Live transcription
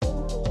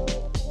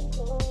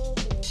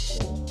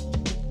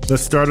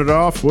Let's start it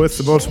off with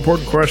the most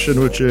important question,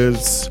 which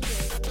is,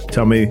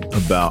 tell me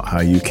about how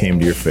you came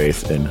to your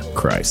faith in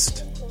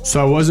Christ.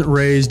 So I wasn't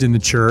raised in the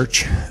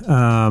church.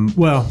 I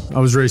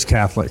was raised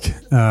Catholic.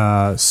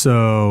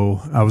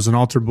 So I was an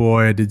altar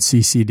boy. I did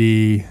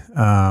CCD.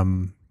 I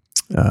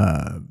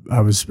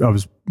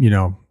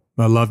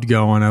loved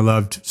going. I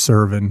loved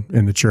serving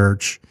in the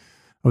church.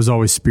 I was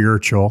always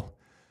spiritual.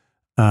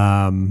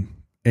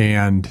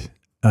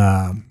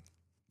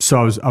 So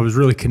I was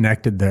really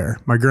connected there.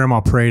 My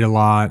grandma prayed a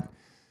lot,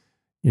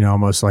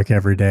 almost like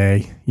every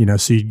day,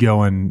 so you'd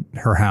go in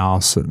her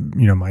house,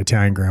 my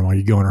Italian grandma,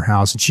 you'd go in her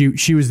house, and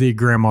she was the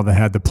grandma that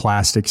had the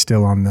plastic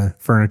still on the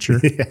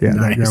furniture. Yeah,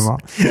 nice. That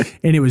grandma.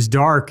 And it was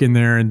dark in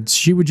there, and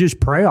she would just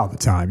pray all the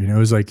time. It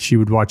was like she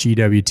would watch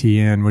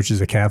EWTN, which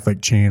is a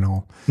Catholic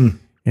channel,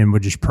 and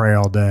would just pray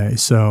all day.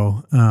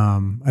 So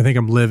I think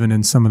I'm living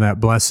in some of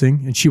that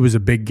blessing. And she was a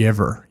big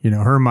giver.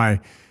 Her and my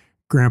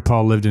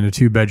grandpa lived in a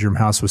 2-bedroom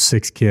house with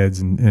 6 kids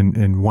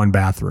and 1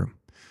 bathroom.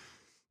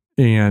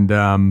 And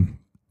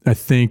I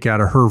think out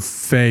of her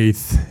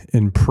faith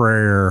in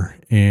prayer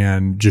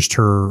and just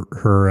her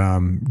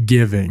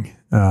giving,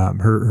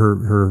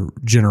 her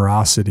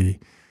generosity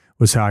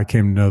was how I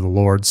came to know the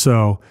Lord.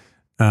 So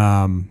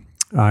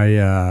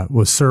I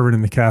was serving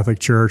in the Catholic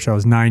Church. I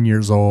was 9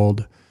 years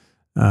old,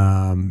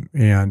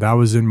 and I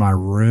was in my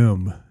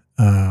room.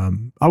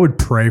 I would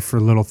pray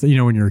for little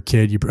things. When you're a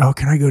kid,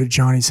 can I go to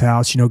Johnny's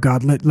house?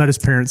 God, let his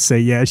parents say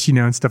yes,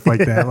 and stuff like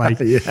that. Like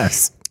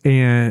yes.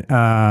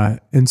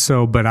 And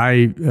so, but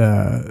I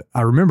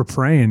remember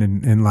praying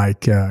and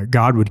like,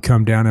 God would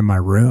come down in my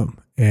room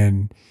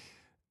and,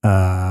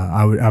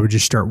 I would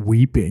just start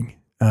weeping,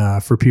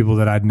 for people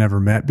that I'd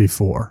never met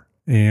before.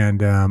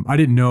 And, I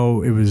didn't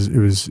know it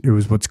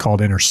was what's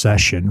called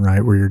intercession,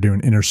 right? Where you're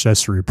doing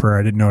intercessory prayer.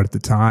 I didn't know it at the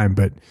time,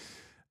 but,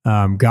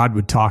 God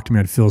would talk to me.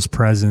 I'd feel his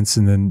presence,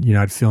 and then,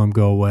 I'd feel him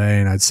go away,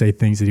 and I'd say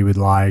things that he would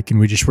like. And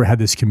we just had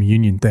this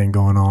communion thing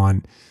going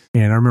on.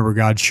 And I remember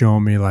God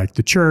showing me like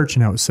the church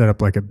and how it was set up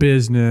like a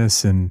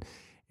business. And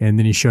then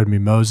he showed me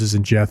Moses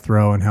and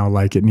Jethro and how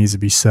like it needs to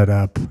be set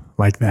up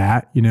like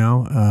that,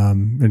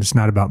 and it's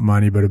not about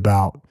money, but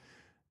about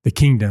the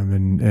kingdom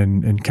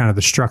and kind of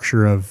the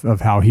structure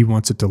of how he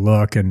wants it to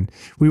look. And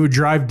we would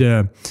drive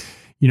to,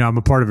 I'm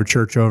a part of a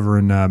church over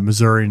in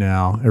Missouri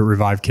now at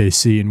Revive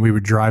KC, and we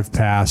would drive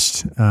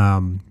past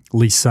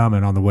Lee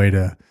Summit on the way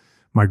to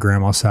my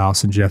grandma's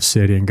house in Jeff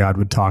City, and God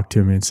would talk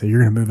to me and say, "You're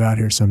going to move out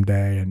here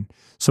someday." And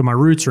so my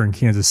roots are in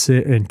Kansas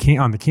City, and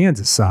on the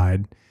Kansas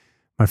side,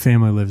 my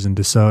family lives in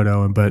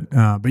DeSoto.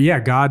 But yeah,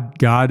 God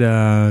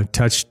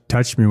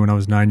touched me when I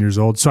was 9 years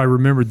old. So I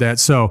remembered that.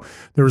 So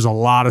there was a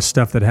lot of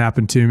stuff that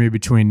happened to me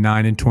between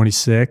 9 and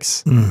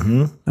 26.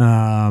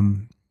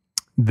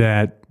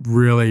 That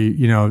really,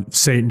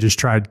 Satan just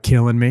tried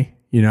killing me,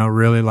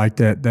 really like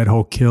that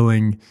whole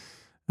killing,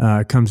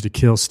 comes to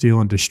kill, steal,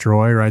 and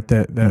destroy, right?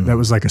 That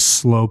was like a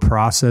slow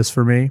process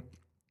for me.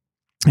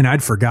 And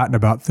I'd forgotten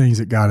about things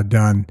that God had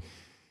done,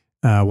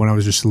 when I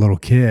was just a little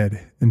kid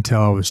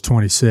until I was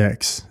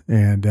 26.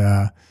 And,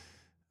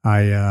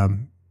 I,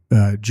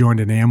 joined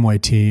an Amway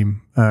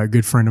team. A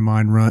good friend of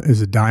mine is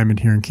a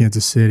diamond here in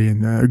Kansas City,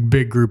 and a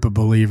big group of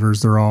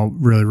believers. They're all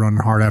really running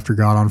hard after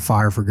God, on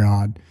fire for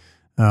God.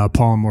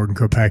 Paul and Morgan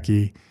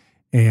Kopecki.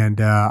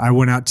 And I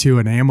went out to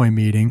an Amway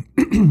meeting.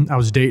 I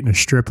was dating a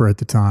stripper at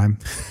the time.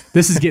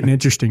 This is getting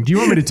interesting. Do you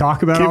want me to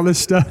talk about all this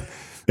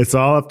stuff? It's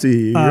all up to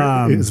you,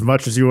 as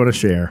much as you want to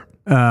share.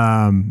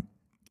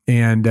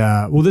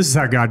 This is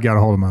how God got a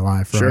hold of my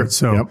life, right? Sure.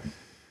 So,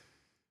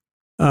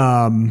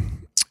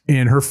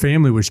 and her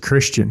family was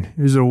Christian.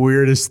 It was the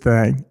weirdest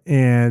thing.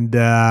 And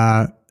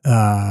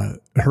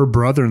her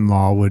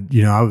brother-in-law would,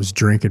 I was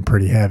drinking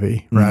pretty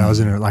heavy, right? I was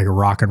in a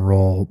rock and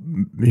roll,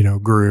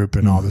 group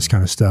and all this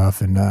kind of stuff.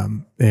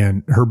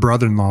 And her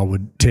brother-in-law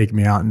would take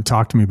me out and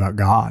talk to me about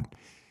God.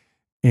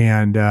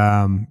 And,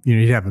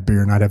 he'd have a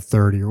beer and I'd have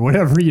 30 or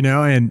whatever,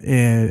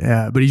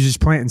 but he's just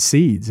planting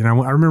seeds. And I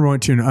remember I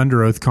went to an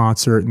Under Oath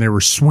concert, and they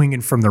were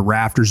swinging from the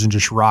rafters and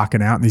just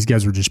rocking out. And these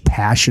guys were just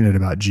passionate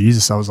about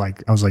Jesus. I was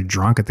like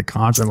drunk at the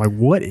concert. I'm like,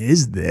 what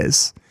is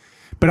this?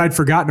 But I'd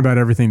forgotten about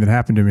everything that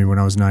happened to me when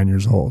I was 9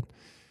 years old.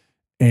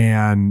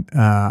 And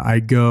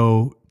I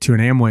go to an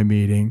Amway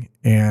meeting,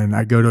 and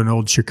I go to an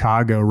old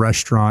Chicago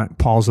restaurant.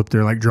 Paul's up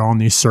there drawing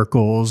these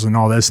circles and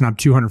all this. And I'm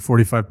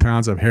 245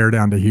 pounds. I have hair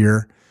down to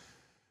here.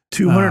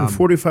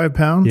 245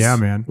 pounds? Yeah,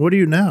 man. What are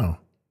you now?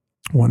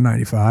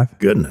 195.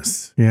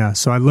 Goodness. Yeah.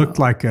 So I looked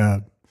like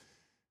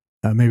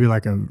maybe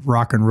like a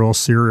rock and roll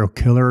serial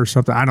killer or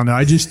something. I don't know.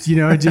 I just,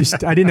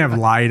 I didn't have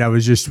light. I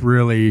was just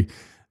really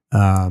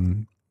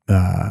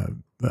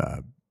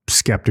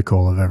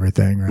skeptical of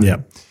everything. Right.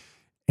 Yep.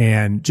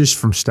 And just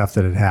from stuff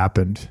that had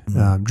happened,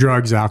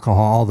 drugs,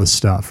 alcohol, all this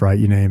stuff, right?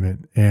 You name it.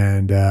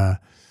 And,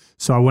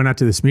 so I went out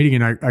to this meeting,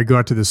 and I go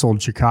out to this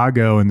old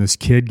Chicago, and this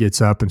kid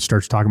gets up and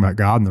starts talking about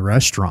God in the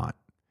restaurant.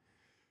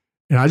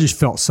 And I just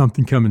felt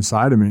something come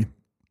inside of me.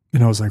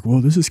 And I was like,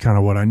 well, this is kind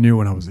of what I knew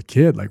when I was a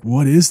kid. Like,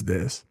 what is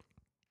this?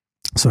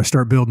 So I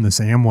start building this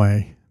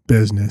Amway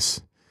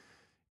business.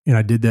 And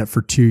I did that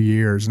for 2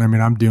 years. And I mean,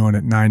 I'm doing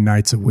it 9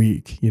 nights a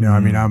week. You know, I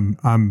mean,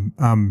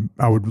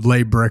 I would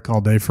lay brick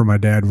all day for my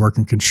dad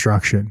working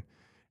construction.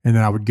 And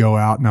then I would go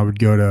out and I would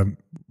go to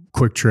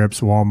Quick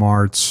Trips,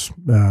 Walmarts,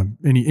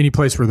 any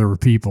place where there were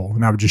people.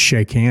 And I would just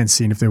shake hands,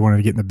 seeing if they wanted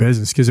to get in the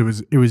business. Cause it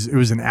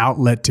was an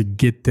outlet to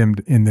get them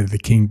into the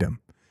kingdom,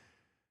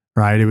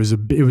 right? It was a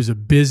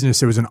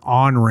business. It was an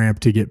on-ramp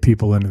to get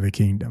people into the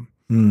kingdom.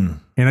 And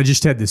I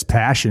just had this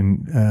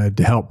passion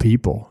to help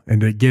people and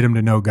to get them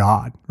to know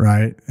God,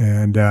 right?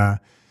 And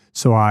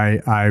so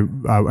I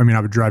mean,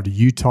 I would drive to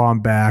Utah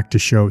and back to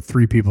show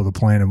 3 people the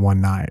plan in one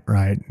night,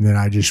 right? And then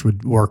I just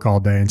would work all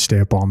day and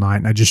stay up all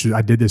night. And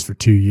I did this for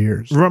 2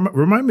 years.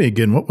 Remind me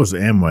again, what was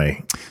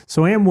Amway?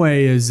 So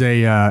Amway is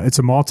it's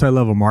a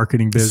multi-level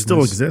marketing business.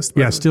 Still exists?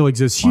 Yeah, still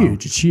exists.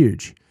 Huge. It's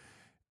huge.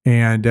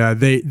 And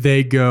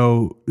they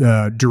go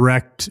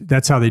direct.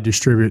 That's how they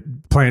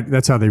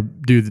that's how they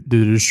do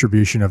the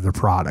distribution of their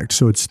product.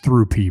 So it's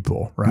through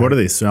people, right? What are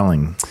they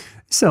selling? They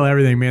sell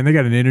everything, man. They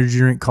got an energy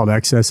drink called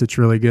Excess. It's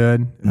really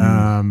good.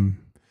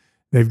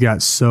 They've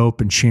got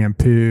soap and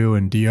shampoo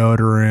and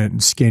deodorant and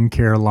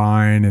skincare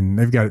line, and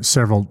they've got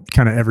several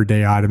kind of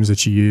everyday items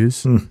that you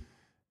use.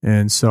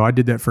 And so I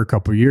did that for a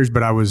couple of years,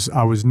 but I was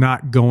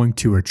not going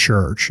to a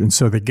church. And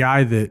so the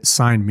guy that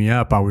signed me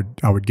up, I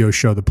would go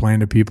show the plan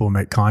to people and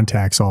make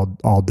contacts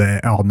all day,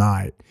 all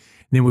night.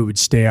 And then we would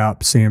stay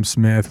up, Sam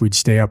Smith, we'd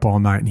stay up all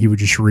night and he would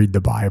just read the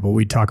Bible.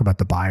 We'd talk about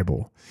the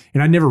Bible.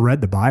 And I never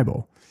read the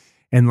Bible.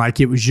 And like,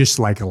 it was just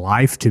like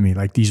life to me,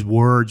 like these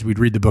words, we'd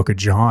read the book of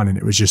John and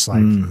it was just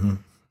like,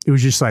 it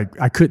was just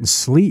like, I couldn't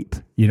sleep,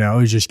 you know,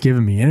 it was just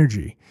giving me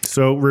energy.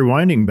 So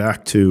rewinding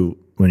back to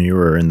when you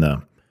were in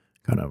the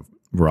kind of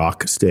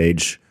rock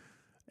stage,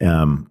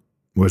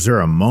 was there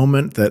a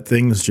moment that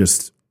things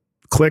just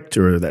clicked,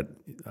 or that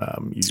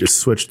you just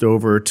switched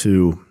over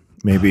to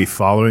maybe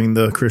following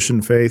the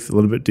Christian faith a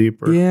little bit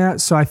deeper? Yeah,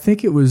 so I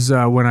think it was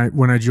when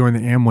I joined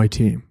the Amway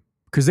team,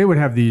 because they would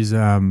have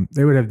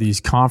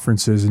these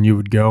conferences and you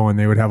would go and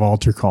they would have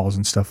altar calls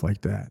and stuff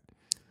like that.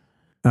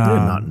 I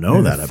did not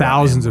know that.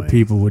 Thousands of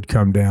people would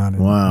come down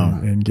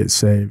and get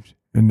saved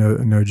and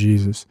know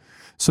Jesus.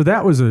 So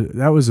that was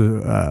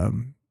a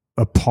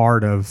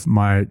part of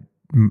the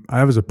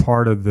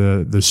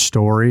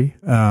story,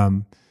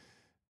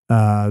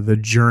 the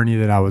journey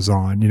that I was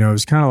on. You know, it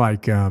was kind of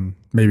like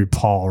maybe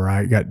Paul,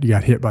 right?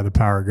 Got hit by the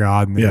power of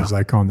God, and he was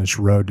like on this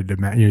road to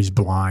demand. You know, he's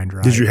blind,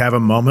 right? Did you have a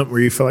moment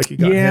where you felt like you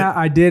got hit? Yeah,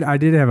 I did. I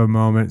did have a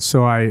moment.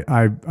 So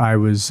I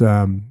was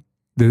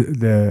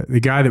the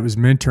guy that was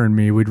mentoring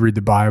me. We'd read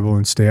the Bible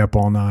and stay up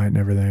all night and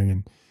everything.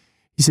 And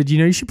he said,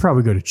 you should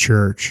probably go to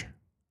church.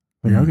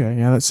 Like, okay,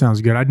 yeah, that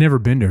sounds good. I'd never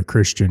been to a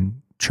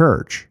Christian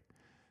church.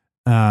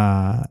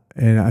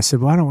 And I said,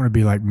 well, I don't want to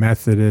be like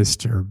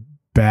Methodist or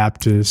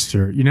Baptist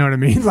or, you know what I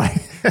mean?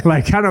 Like,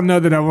 I don't know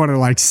that I want to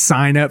like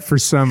sign up for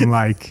some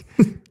like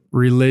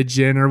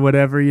religion or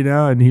whatever,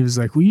 And he was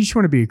like, well, you just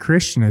want to be a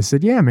Christian. I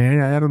said, yeah,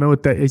 man, I don't know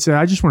what that is. He said,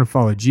 I just want to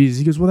follow Jesus.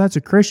 He goes, well, that's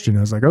a Christian. I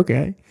was like,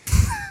 okay.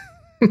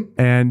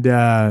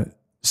 And,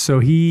 so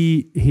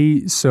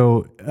he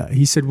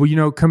said,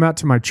 well, come out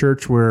to my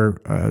church where,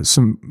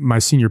 my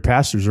senior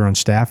pastors are on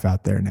staff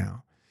out there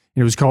now.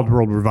 It was called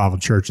World Revival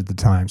Church at the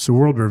time. So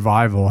World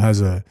Revival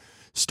has a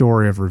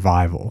story of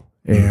revival,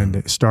 and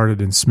it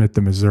started in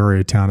Smithton,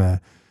 Missouri, a town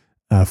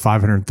of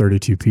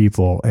 532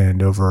 people,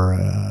 and over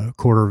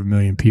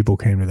 250,000 people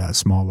came to that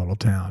small little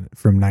town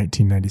from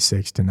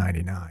 1996 to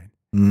 99.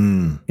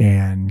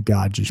 And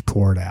God just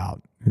poured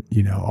out,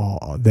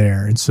 all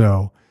there. And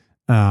so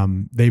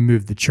they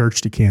moved the church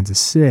to Kansas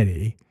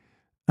City,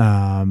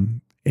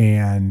 and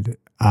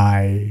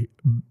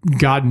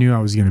God knew I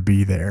was going to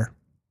be there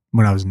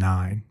when I was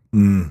 9.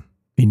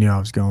 He knew I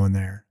was going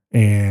there,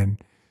 and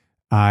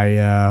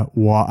I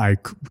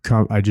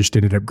just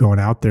ended up going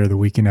out there the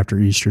weekend after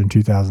Easter in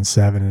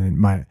 2007.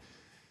 And I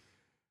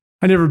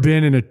never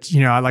been in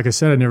like I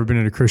said, I'd never been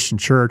in a Christian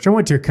church. I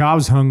was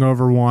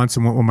hungover once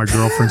and went with my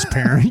girlfriend's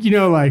parent,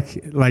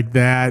 like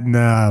that,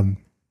 and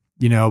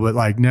but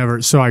like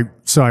never. So I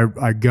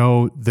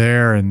go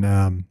there, and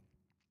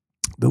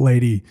the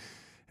lady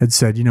had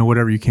said,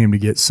 whatever you came to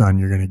get, son,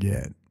 you're going to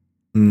get.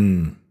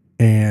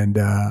 And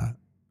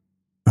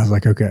I was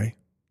like, okay.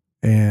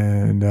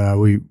 And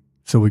we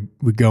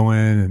go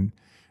in, and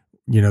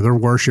they're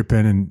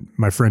worshiping, and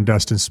my friend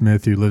Dustin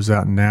Smith, who lives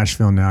out in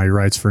Nashville now, he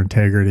writes for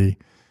Integrity,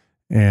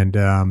 and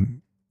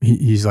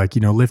he's like,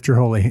 lift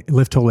holy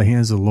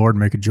hands to the Lord,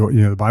 make a joy.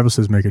 The Bible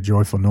says make a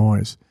joyful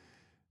noise,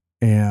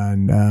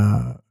 and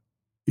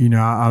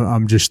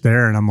I'm just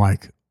there, and I'm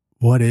like,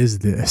 what is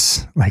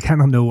this? Like, I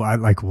don't know,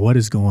 what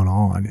is going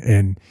on,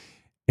 and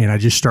I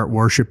just start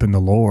worshiping the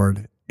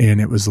Lord. And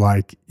it was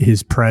like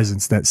his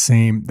presence, that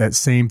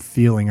same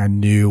feeling I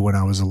knew when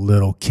I was a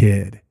little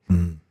kid,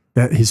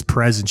 that his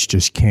presence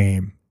just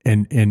came.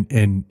 And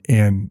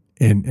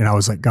I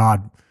was like,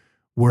 God,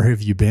 where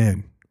have you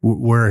been?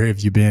 Where have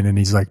you been? And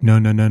he's like, no,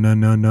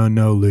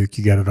 Luke,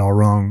 you got it all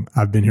wrong.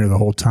 I've been here the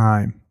whole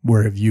time.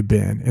 Where have you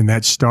been? And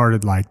that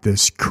started like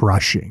this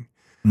crushing,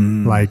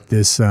 like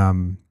this,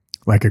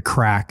 like a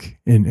crack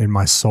in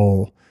my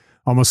soul.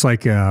 almost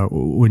like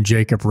when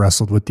Jacob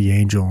wrestled with the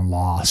angel and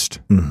lost.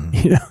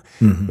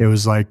 It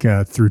was like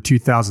through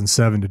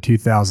 2007 to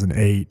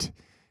 2008.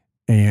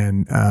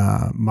 And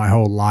my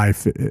whole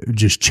life, it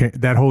just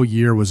that whole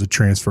year was a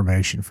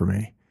transformation for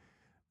me.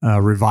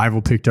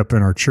 Revival picked up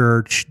in our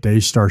church.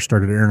 Daystar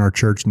started airing our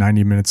church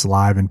 90 minutes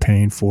live and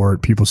paying for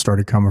it. People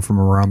started coming from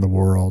around the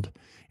world.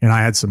 And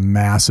I had some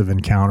massive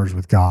encounters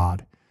with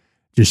God,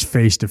 just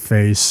face to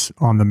face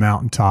on the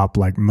mountaintop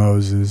like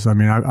Moses. I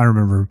mean, I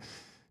remember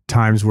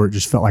times where it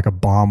just felt like a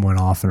bomb went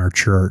off in our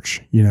church,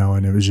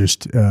 and it was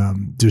just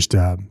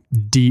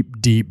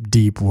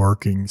deep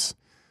workings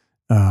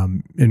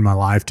in my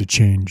life to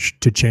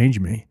change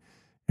me.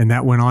 And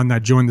that went on. I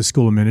joined the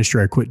school of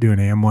ministry. I quit doing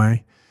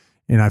Amway.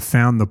 And I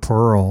found the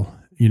pearl,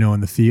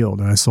 in the field,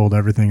 and I sold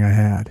everything I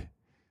had.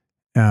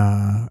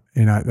 And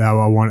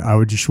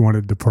I just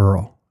wanted the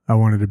pearl. I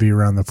wanted to be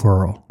around the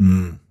pearl,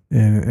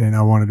 and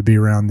I wanted to be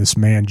around this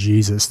man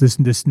Jesus,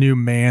 this new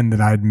man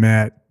that I'd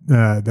met.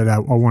 That I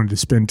wanted to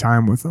spend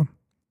time with him,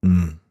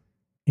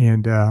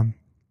 and I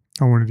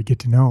wanted to get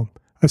to know him.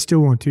 I still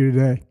want to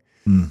today.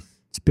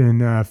 It's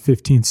been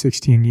 15,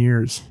 16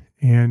 years,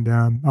 and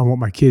I want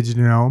my kids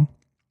to know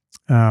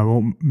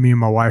him. Me and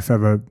my wife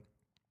have a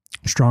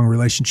strong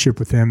relationship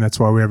with him. That's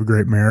why we have a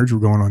great marriage. We're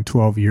going on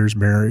 12 years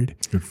married.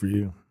 Good for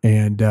you.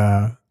 And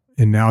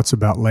now it's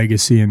about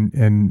legacy and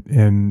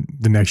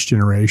the next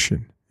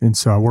generation. And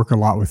so I work a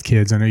lot with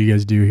kids. I know you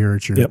guys do here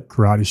at your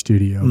karate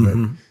studio, but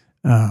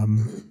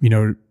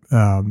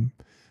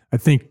I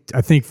think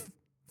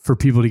for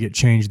people to get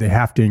changed, they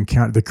have to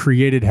encounter the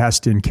created has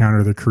to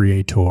encounter the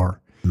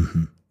creator.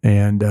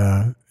 And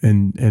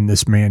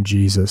this man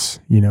Jesus,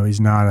 he's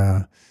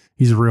a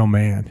real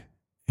man.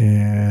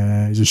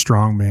 And he's a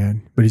strong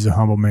man, but he's a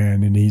humble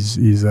man, and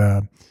he's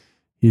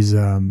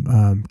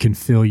can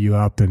fill you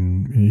up,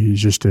 and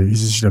he's just an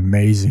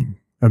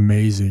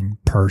amazing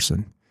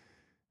person.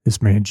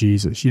 This man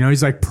Jesus,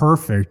 he's like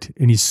perfect,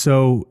 and he's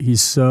so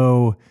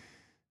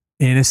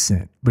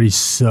innocent, but he's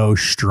so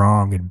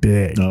strong and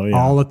big,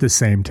 all at the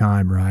same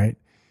time, right?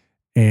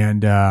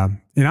 And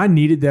I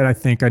needed that. I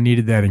think I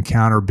needed that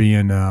encounter,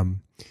 being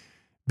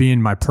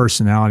my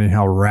personality and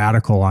how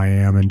radical I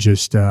am, and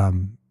just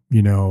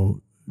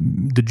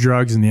the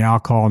drugs and the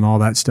alcohol and all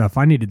that stuff.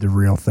 I needed the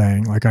real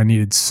thing. Like, I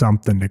needed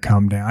something to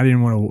come down. I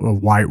didn't want a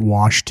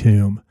whitewashed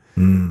tomb.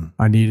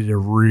 I needed the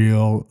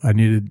real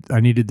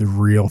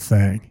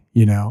thing,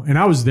 and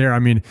I was there. I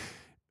mean,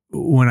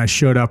 when I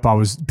showed up,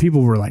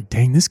 people were like,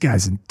 dang, this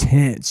guy's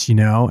intense,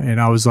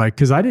 and I was like,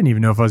 cause I didn't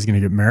even know if I was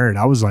going to get married.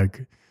 I was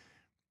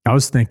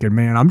thinking,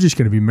 man, I'm just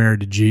going to be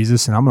married to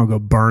Jesus, and I'm going to go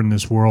burn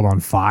this world on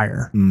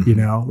fire.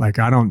 Like,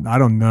 I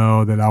don't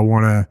know that I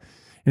want to.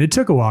 And it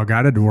took a while.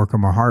 God had to work on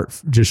my heart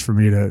just for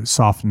me to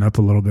soften up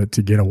a little bit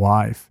to get a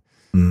wife.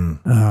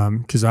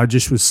 Because I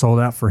just was sold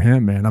out for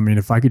him, man. I mean,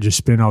 if I could just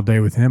spend all day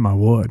with him, I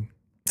would.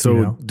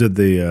 So how did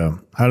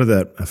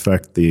that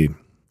affect the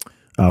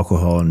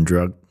alcohol and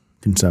drug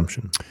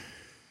consumption?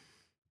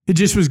 It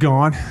just was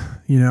gone.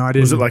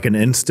 Was it like an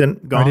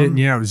instant gone? It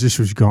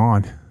was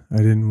gone. I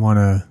didn't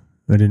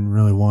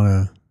really want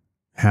to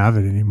have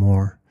it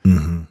anymore.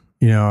 I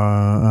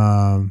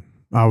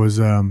was,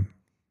 I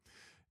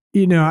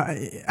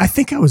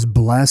think I was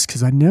blessed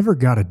because I never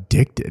got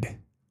addicted.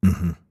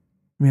 I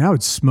mean, I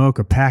would smoke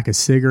a pack of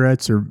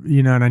cigarettes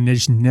and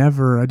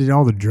I did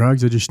all the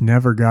drugs. I just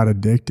never got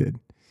addicted.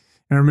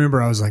 And I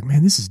remember I was like,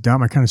 man, this is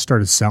dumb. I kind of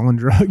started selling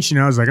drugs.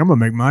 I was like, I'm going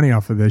to make money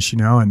off of this,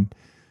 and,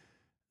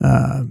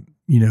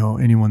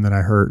 anyone that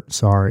I hurt,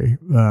 sorry.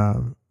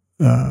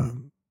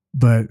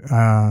 But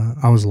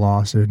I was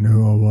lost. I didn't know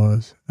who I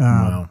was.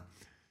 Wow.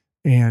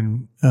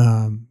 And,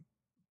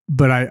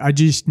 but I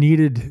just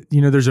needed,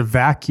 there's a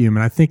vacuum.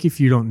 And I think if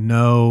you don't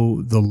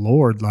know the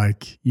Lord,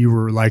 like you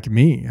were like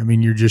me, I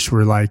mean, you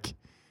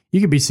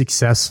could be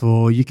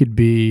successful, you could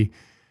be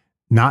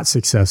not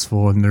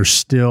successful, and there's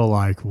still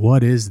like,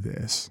 what is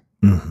this?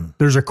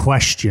 There's a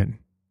question.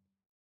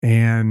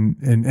 And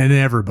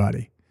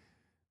everybody,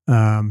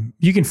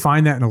 you can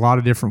find that in a lot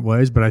of different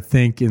ways, but I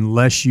think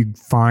unless you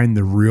find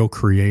the real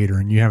creator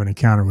and you have an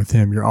encounter with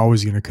him, you're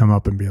always going to come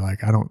up and be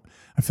like, I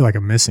feel like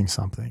I'm missing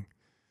something.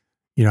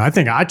 I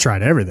think I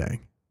tried everything.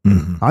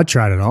 I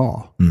tried it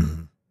all.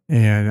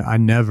 And I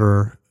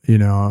never,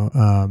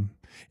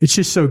 it's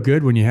just so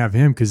good when you have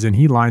him, because then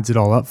he lines it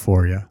all up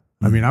for you.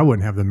 I mean, I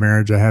wouldn't have the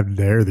marriage I have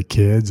today or the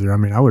kids, or, I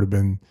mean, I might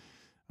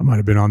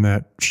have been on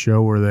that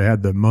show where they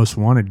had the most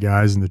wanted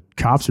guys and the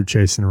cops are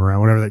chasing them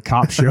around, whatever that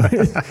cop show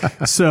is.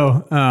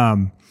 So,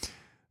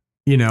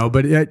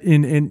 but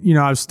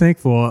I was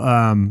thankful.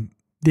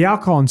 The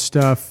alcohol and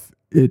stuff,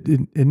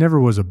 it never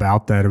was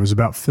about that. It was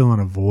about filling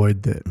a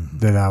void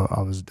that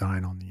I was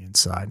dying on the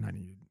inside, and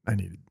I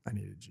needed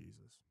Jesus.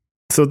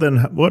 So then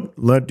what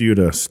led you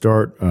to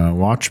start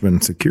Watchmen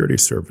Security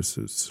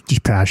Services?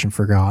 Just passion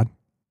for God.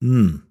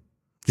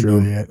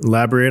 Really it.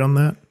 Elaborate on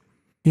that?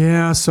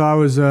 Yeah. So I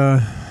was,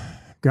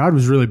 God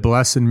was really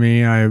blessing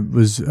me. I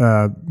was,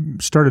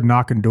 started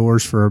knocking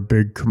doors for a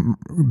big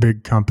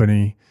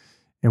company,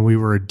 and we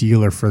were a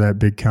dealer for that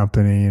big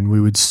company, and we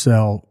would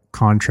sell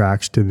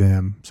contracts to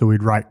them. So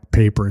we'd write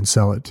paper and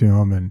sell it to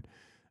them. And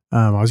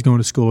I was going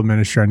to school of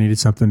ministry. I needed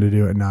something to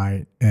do at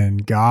night.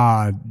 And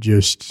God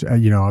just, I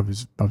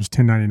was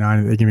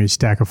 1099. They gave me a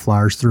stack of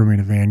flyers, threw me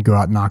in a van, go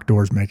out, knock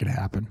doors, make it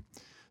happen.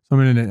 So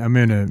I'm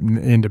in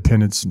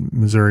Independence,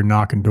 Missouri,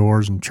 knocking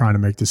doors and trying to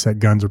make this. That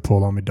guns are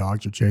pulled on me,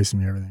 dogs are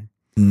chasing me, everything.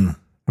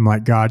 I'm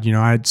like, God,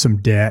 I had some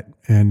debt,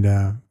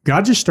 and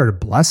God just started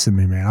blessing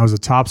me, man. I was a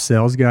top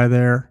sales guy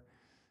there,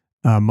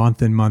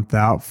 month in, month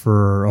out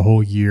for a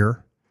whole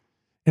year.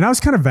 And I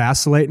was kind of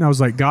vacillating. I was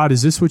like, God,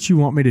 is this what you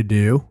want me to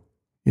do?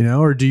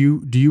 Or do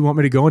you want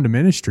me to go into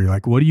ministry?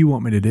 Like, what do you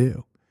want me to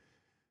do?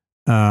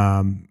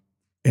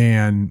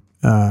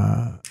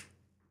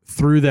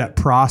 Through that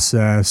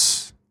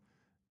process,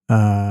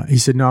 he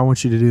said, no, I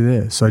want you to do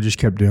this. So I just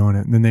kept doing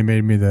it. And then they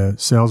made me the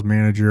sales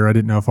manager. I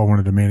didn't know if I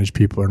wanted to manage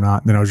people or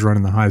not. And then I was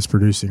running the highest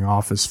producing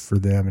office for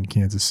them in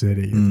Kansas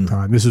City at the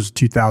time. This was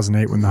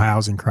 2008 when the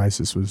housing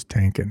crisis was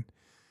tanking.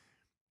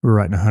 We were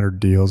writing 100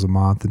 deals a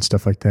month and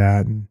stuff like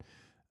that. And,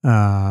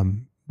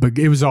 but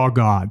it was all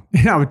God.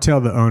 And I would tell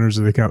the owners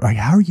of the company, like,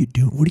 how are you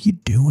doing? What are you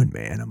doing,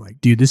 man? I'm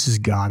like, dude, this is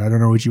God. I don't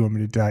know what you want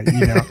me to tell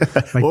you.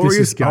 Like, what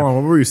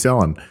were you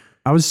selling?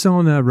 I was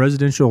selling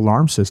residential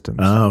alarm systems.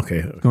 Oh,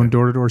 okay. Going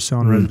door to door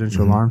selling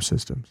residential alarm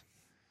systems.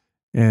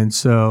 And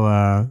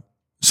so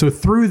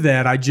through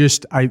that,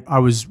 I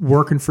was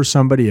working for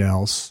somebody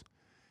else,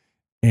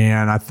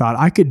 and I thought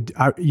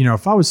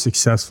if I was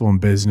successful in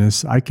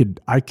business, I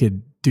could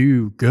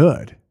do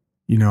good.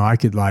 I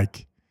could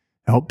like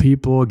help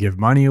people, give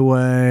money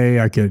away.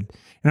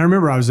 And I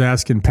remember I was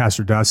asking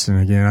Pastor Dustin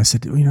again, I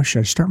said, should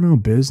I start my own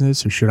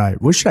business, or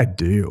what should I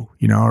do?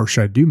 Or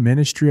should I do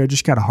ministry? I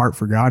just got a heart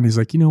for God. And he's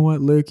like, you know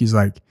what, Luke? He's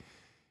like,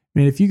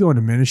 man, if you go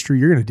into ministry,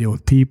 you're going to deal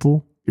with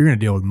people. You're going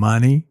to deal with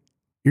money.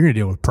 You're going to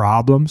deal with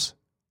problems.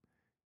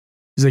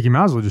 He's like, you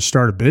might as well just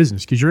start a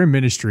business because you're in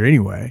ministry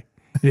anyway.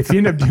 And if you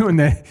end up doing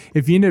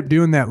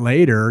that,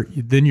 later,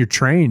 then you're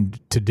trained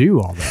to do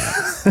all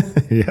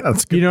that. Yeah,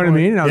 that's good. You know what I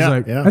mean? And I was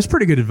like, that's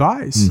pretty good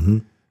advice.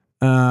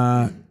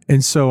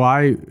 And so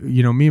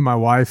me and my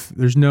wife,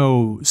 there's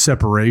no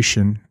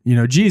separation.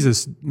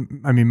 Jesus,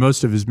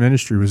 most of his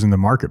ministry was in the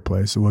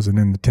marketplace. It wasn't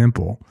in the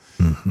temple.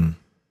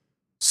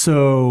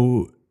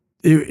 So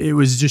it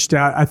was just,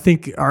 I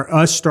think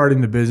us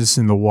starting the business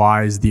in the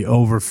why is the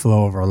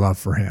overflow of our love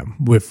for him.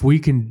 If we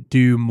can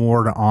do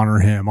more to honor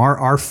him,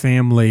 our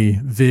family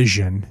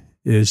vision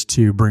is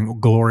to bring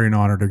glory and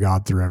honor to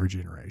God through every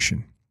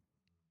generation.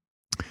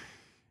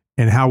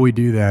 And how we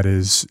do that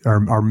is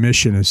our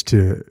mission is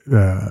to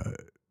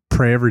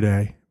pray every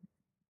day,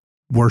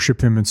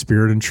 worship him in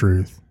spirit and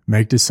truth,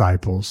 make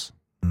disciples,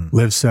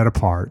 live set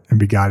apart, and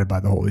be guided by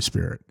the Holy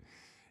Spirit.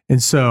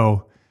 And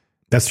so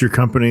that's your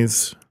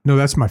company's? No,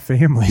 that's my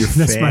family.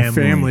 That's my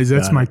family's.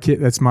 That's my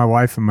kid. That's my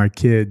wife and my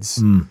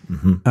kids.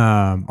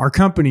 Our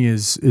company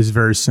is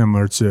very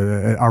similar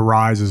to our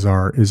rise is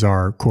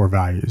our core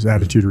values: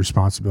 attitude,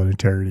 responsibility,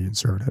 integrity, and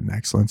servanthood and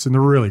excellence, and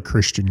they're really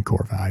Christian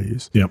core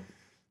values. Yep.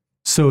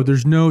 So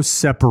there's no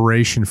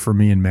separation for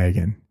me and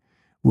Megan.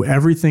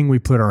 Everything we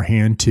put our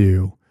hand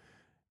to,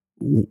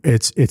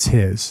 it's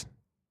his.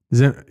 Is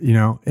that,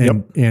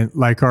 and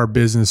like our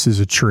business is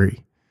a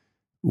tree.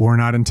 We're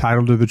not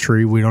entitled to the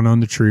tree. We don't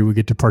own the tree. We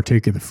get to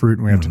partake of the fruit,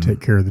 and we have to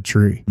take care of the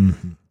tree.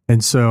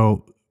 And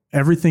so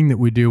everything that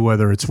we do,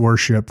 whether it's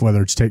worship,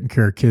 whether it's taking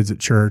care of kids at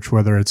church,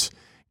 whether it's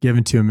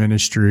giving to a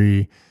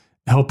ministry,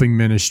 helping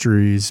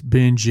ministries,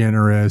 being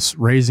generous,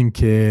 raising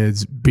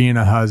kids, being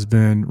a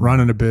husband,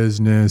 running a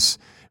business,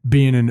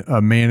 being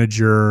a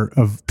manager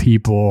of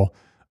people,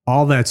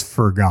 all that's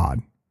for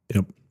God.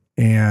 Yep.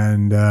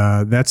 And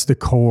that's the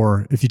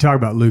core. If you talk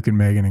about Luke and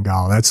Megan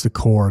Ingala, that's the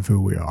core of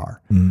who we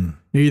are.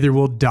 Either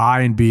we'll die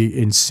and be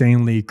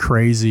insanely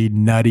crazy,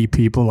 nutty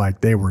people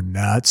like they were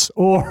nuts,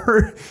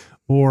 or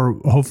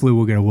hopefully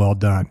we'll get a well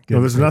done.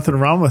 Well, there's nothing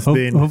wrong with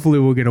being. Hopefully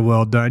we'll get a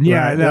well done.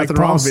 Yeah, right. like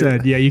Paul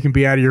said, you can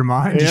be out of your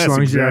mind as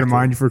long as you're out of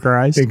mind for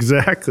Christ.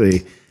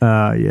 Exactly.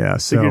 So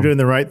you're doing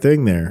the right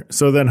thing there.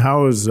 So then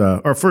how is,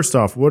 or first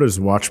off, what is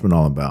Watchmen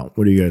all about?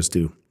 What do you guys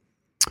do?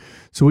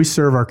 So we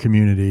serve our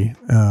community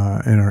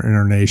in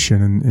our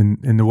nation,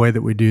 and the way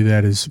that we do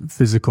that is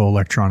physical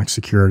electronic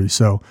security.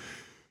 So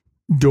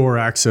door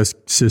access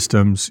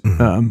systems,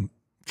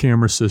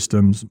 camera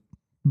systems,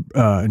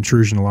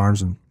 intrusion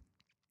alarms, and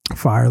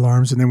fire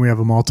alarms. And then we have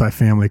a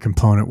multifamily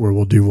component where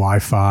we'll do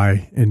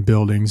Wi-Fi in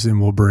buildings,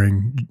 and we'll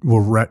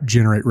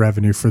generate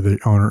revenue for the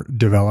owner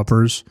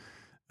developers.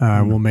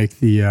 We'll make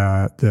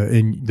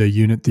the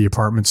unit, the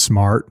apartment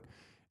smart.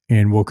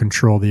 And we'll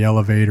control the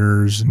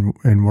elevators,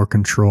 and we'll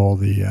control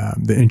the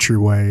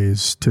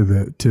entryways to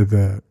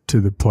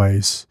the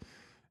place,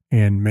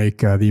 and make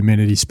the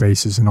amenity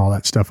spaces and all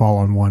that stuff all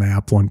on one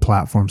app, one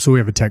platform. So we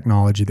have a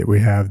technology that we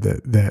have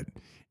that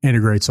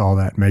integrates all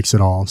that, makes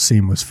it all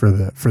seamless for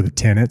the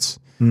tenants,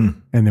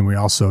 and then we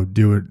also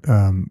do it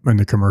in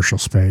the commercial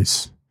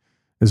space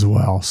as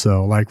well.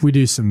 So like we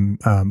do some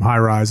high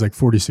rise, like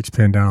 46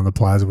 Penn down on the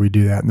plaza. We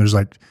do that, and there's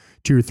like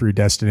 2 or 3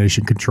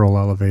 destination control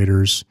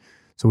elevators.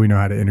 So we know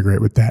how to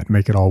integrate with that and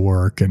make it all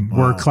work. And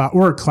we're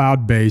a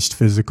cloud-based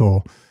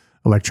physical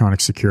electronic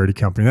security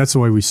company. That's the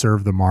way we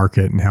serve the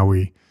market and how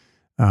we,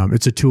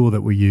 it's a tool that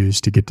we use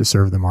to get to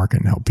serve the market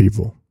and help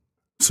people.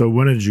 So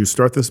when did you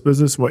start this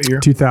business? What year?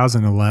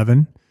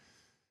 2011,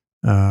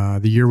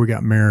 the year we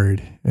got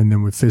married, and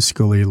then we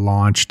fiscally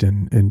launched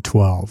in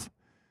 12.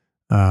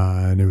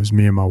 And it was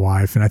me and my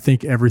wife. And I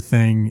think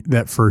everything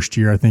that first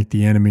year, I think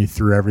the enemy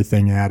threw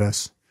everything at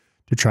us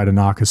to try to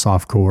knock us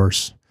off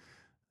course.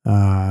 We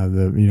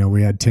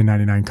had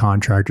 1099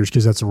 contractors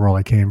because that's the world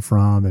I came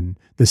from. And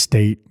the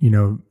state,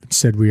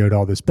 said we owed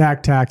all this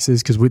back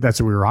taxes because that's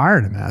what we were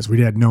hiring them as.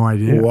 We had no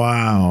idea.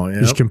 Wow. Yep.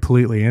 Just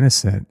completely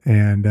innocent.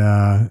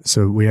 And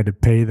so we had to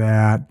pay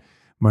that.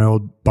 My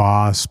old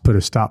boss put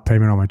a stop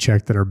payment on my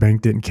check that our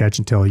bank didn't catch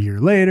until a year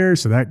later.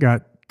 So that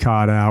got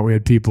caught out. We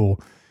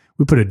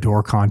put a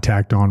door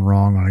contact on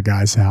wrong on a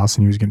guy's house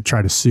and he was going to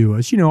try to sue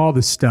us, all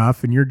this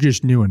stuff. And you're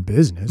just new in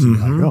business. And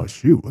you're like, oh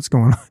shoot, what's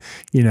going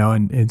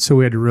on? And so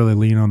we had to really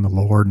lean on the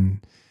Lord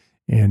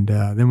and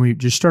then we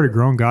just started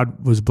growing.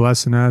 God was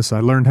blessing us.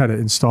 I learned how to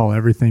install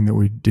everything that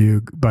we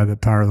do by the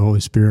power of the Holy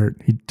Spirit.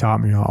 He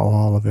taught me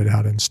all of it,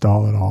 how to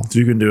install it all. So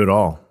you can do it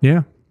all.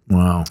 Yeah.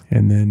 Wow.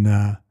 And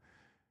then,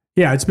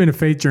 it's been a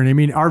faith journey. I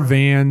mean, our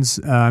vans,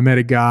 I met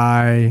a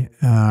guy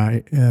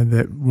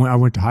that I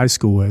went to high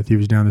school with. He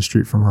was down the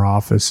street from our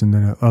office. And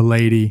then a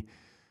lady,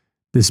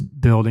 this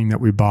building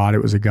that we bought,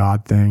 it was a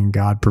God thing.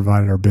 God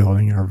provided our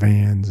building and our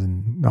vans.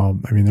 And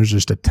there's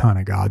just a ton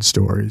of God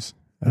stories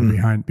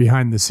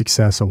behind the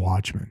success of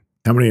Watchmen.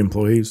 How many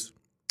employees?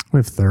 We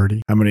have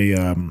 30. How many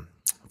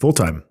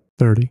full-time?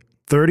 30.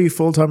 30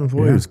 full-time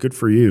employees. Yeah. Good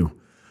for you.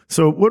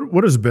 So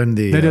what has been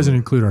the... That doesn't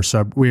include our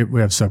we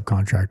have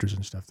subcontractors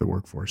and stuff that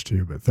work for us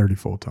too, but 30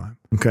 full-time.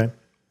 Okay.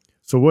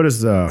 So what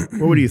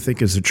do you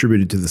think is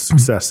attributed to the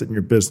success in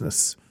your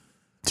business?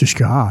 Just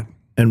God.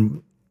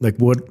 And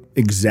what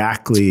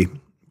exactly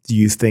do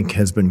you think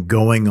has been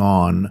going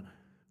on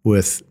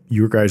with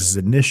your guys'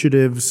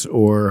 initiatives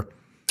or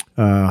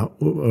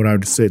what I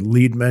would say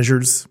lead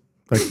measures?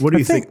 What do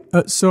you think?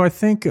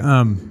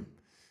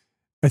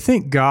 I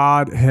think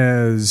God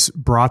has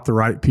brought the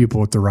right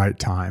people at the right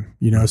time.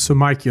 So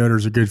Mike Yoder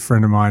is a good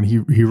friend of mine.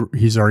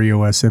 He's our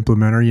EOS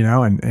implementer,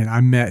 and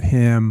I met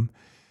him.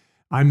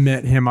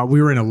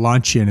 We were in a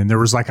luncheon and there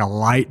was like a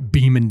light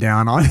beaming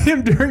down on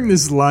him during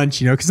this lunch,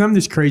 because I'm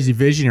this crazy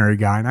visionary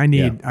guy and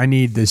I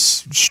need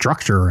this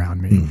structure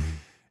around me.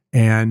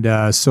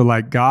 And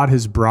so God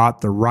has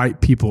brought the right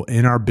people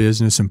in our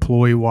business,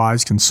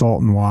 employee-wise,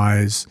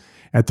 consultant-wise,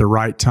 at the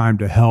right time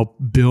to help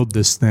build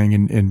this thing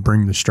and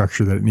bring the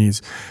structure that it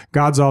needs.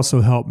 God's also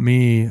helped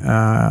me.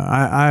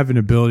 I have an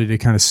ability to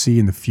kind of see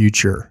in the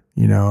future,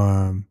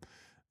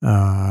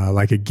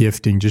 like a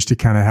gifting, just to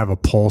kind of have a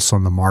pulse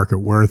on the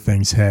market, where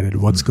things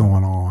headed, what's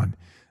going on,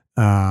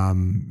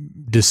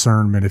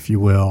 discernment, if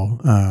you will.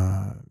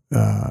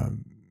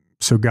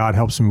 So God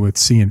helps me with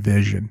seeing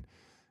vision.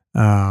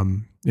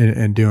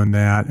 And doing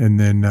that. And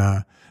then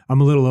I'm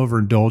a little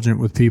overindulgent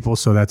with people,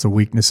 so that's a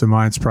weakness of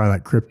mine. It's probably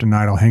like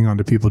kryptonite. I'll hang on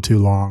to people too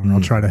long, and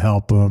I'll try to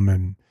help them,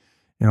 and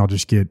I'll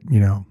just get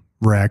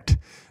wrecked.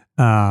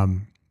 But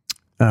I'm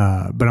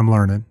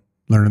learning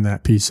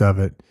that piece of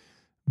it.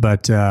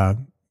 But I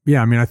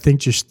think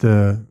just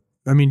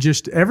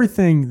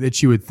everything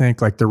that you would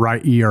think, like the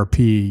right ERP,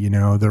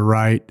 the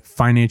right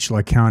financial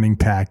accounting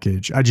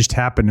package. I just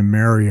happened to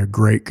marry a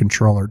great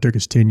controller. It took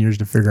us 10 years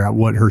to figure out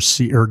what her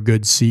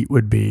good seat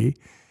would be.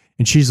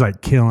 And she's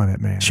killing it,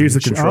 man. She's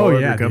the controller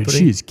of your company? Dude,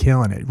 she's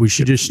killing it.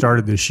 She just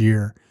started this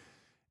year.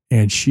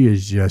 And she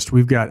is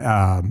we've got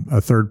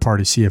a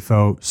third-party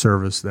CFO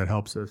service that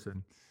helps us.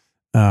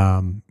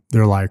 And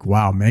they're like,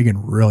 wow,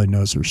 Megan really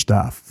knows her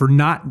stuff. For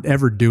not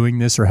ever doing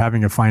this or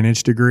having a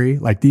finance degree,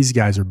 these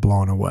guys are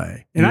blown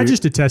away. And I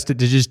just attested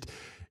to just,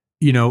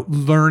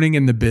 learning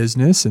in the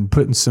business and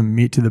putting some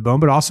meat to the bone,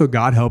 but also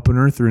God helping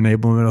her through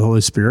enablement of the Holy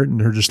Spirit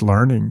and her just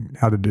learning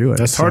how to do it.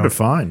 That's hard to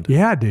find.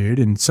 Yeah, dude.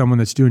 And someone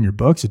that's doing your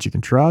books that you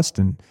can trust.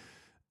 And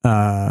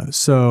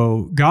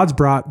so God's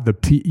brought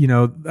our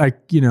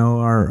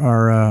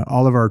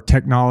all of our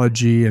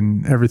technology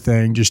and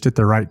everything just at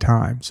the right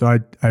time. So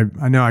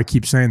I know I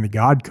keep saying the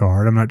God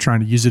card. I'm not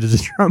trying to use it as a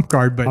trump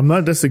card, but I'm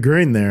not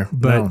disagreeing there.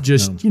 But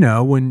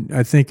when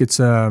I think it's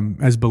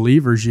as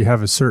believers, you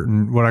have a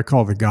certain what I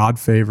call the God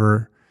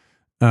favor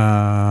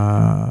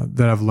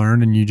that I've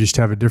learned, and you just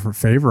have a different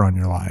favor on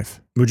your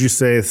life. Would you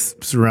say it's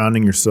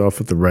surrounding yourself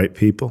with the right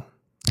people?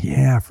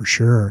 Yeah, for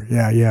sure.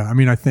 Yeah. I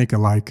mean, I think a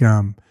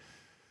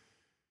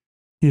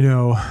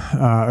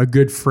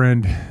good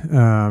friend,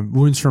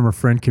 wounds from a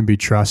friend can be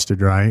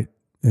trusted, right?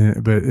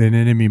 But an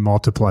enemy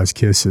multiplies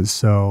kisses.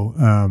 So,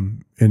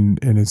 and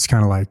it's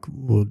kind of like,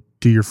 well,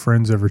 do your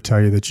friends ever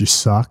tell you that you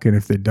suck? And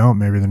if they don't,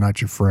 maybe they're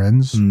not your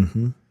friends.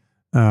 Mm-hmm.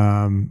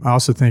 I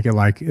also think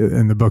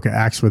in the book of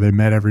Acts where they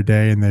met every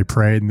day and they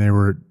prayed and they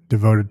were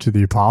devoted to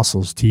the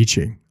apostles'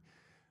 teaching.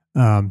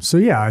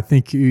 I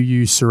think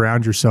you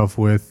surround yourself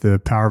with the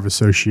power of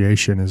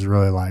association is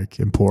really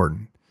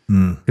important.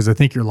 because I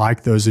think you're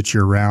like those that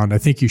you're around. I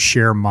think you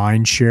share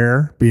mind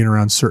share being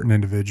around certain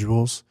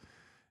individuals.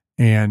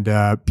 And,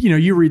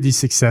 you read these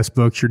success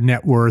books, your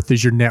net worth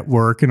is your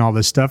network and all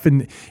this stuff.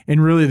 And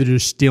really they're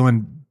just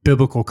stealing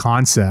biblical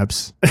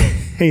concepts.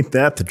 Ain't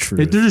that the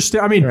truth? They're just,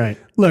 Right.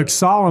 Look,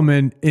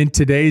 Solomon in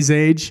today's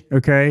age,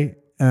 okay,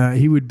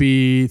 he would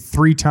be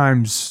three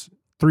times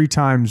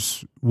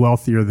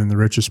wealthier than the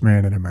richest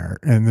man in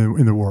America,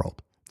 in the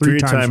world. Three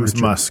times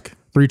richer. Musk.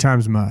 3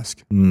 times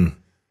Musk.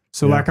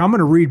 So Yeah. I'm going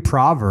to read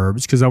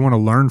Proverbs because I want to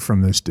learn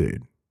from this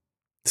dude.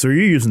 So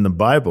you're using the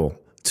Bible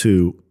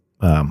to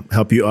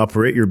help you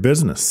operate your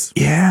business.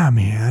 Yeah,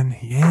 man.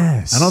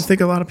 Yes. I don't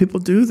think a lot of people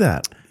do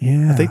that.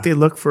 Yeah. I think they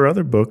look for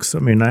other books. I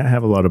mean, I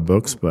have a lot of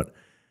books, but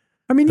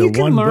you the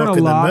can one learn book a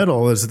in lot. the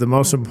middle is the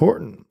most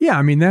important.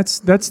 Yeah,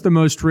 that's the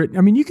most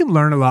written. You can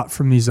learn a lot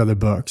from these other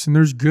books, and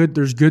there's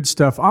good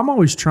stuff. I'm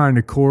always trying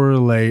to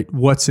correlate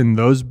what's in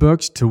those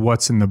books to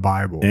what's in the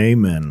Bible,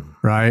 Amen.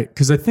 right?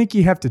 Because I think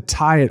you have to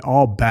tie it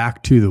all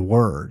back to the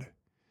Word,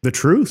 The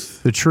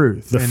truth.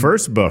 the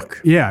First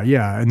book. Yeah,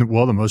 and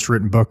the most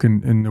written book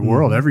in the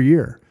world every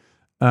year.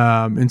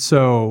 I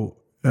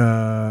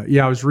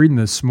was reading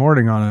this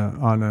morning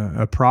on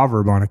a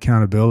proverb on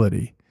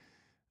accountability.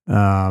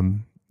 I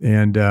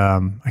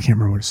can't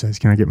remember what it says.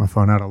 Can I get my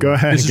phone out? Go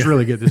ahead. This is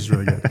really good.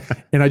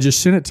 And I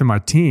just sent it to my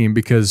team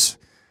because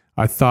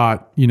I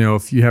thought,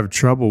 if you have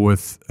trouble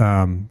with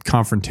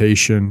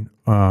confrontation,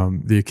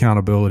 the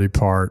accountability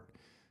part,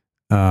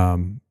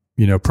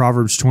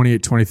 Proverbs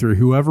 28:23,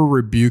 whoever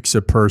rebukes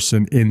a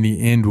person in the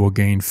end will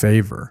gain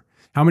favor.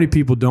 How many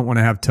people don't want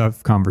to have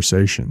tough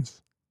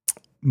conversations?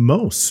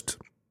 Most.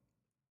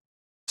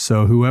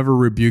 So whoever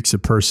rebukes a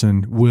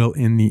person will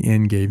in the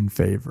end gain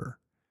favor.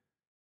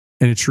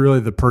 And it's really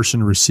the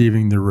person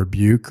receiving the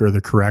rebuke or the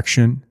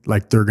correction,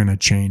 like they're going to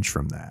change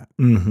from that,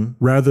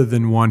 rather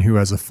than one who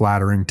has a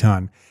flattering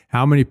tongue.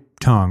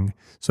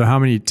 So how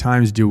many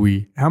times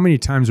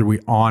are we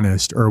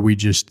honest, or we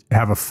just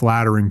have a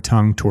flattering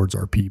tongue towards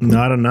our people?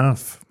 Not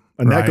enough.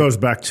 And Right. that goes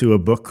back to a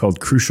book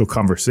called Crucial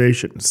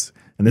Conversations.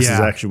 And this is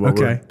Yeah. actually what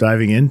Okay. we're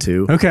diving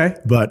into. Okay.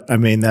 But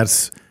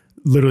that's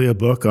literally a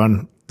book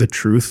on the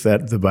truth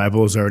that the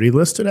Bible has already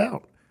listed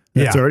out.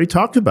 It's Yeah. already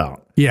talked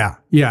about. Yeah.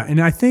 And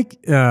I think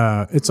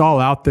it's all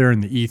out there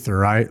in the ether,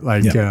 right?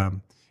 Like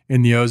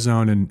in the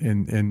ozone,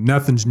 and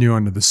nothing's new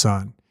under the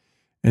sun.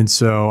 And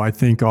so I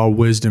think all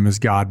wisdom is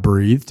God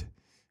breathed,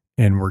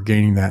 and we're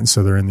gaining that. And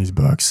so they're in these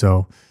books.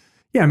 So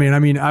yeah,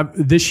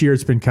 this year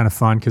it's been kind of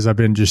fun because I've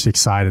been just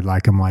excited.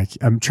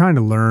 I'm trying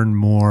to learn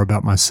more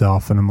about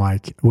myself, and I'm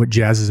like, what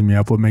jazzes me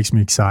up, what makes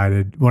me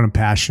excited, what I'm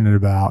passionate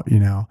about,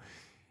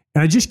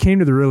 And I just came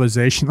to the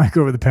realization,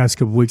 over the past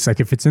couple of weeks,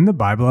 if it's in the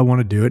Bible, I want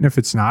to do it. And if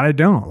it's not, I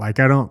don't. I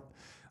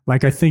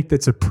think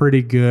that's a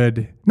pretty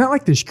good, not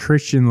like this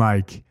Christian,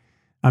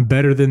 I'm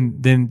better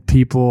than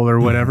people or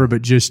whatever,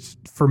 but just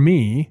for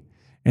me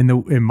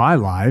in my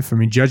life,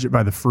 judge it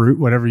by the fruit,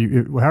 however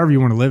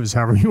you want to live is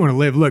however you want to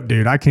live. Look,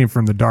 dude, I came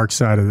from the dark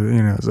side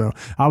of so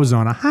I was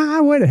on a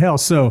highway to hell.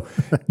 So,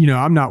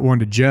 I'm not one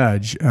to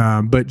judge.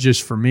 But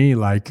just for me,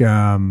 I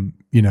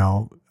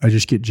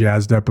just get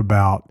jazzed up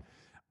about,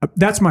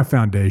 that's my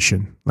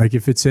foundation.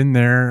 If it's in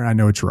there, I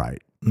know it's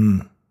right.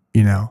 And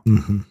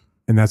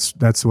that's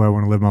the way I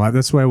want to live my life.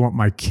 That's the way I want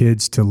my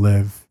kids to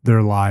live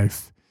their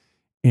life.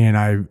 And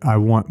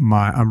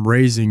I'm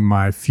raising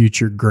my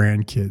future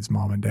grandkids,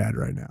 mom and dad,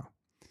 right now.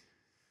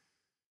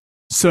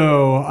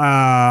 So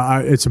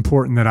it's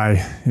important that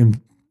I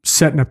am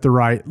setting up the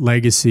right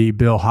legacy.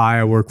 Bill High,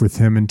 I work with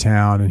him in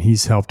town, and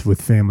he's helped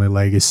with family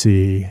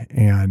legacy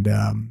and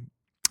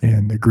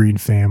the Green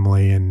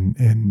family,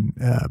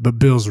 but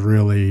Bill's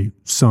really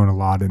sown a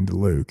lot into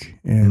Luke,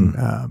 and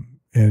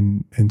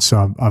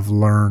so I've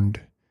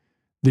learned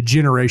the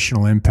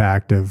generational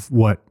impact of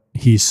what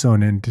he's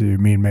sown into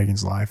me and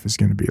Megan's life is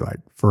going to be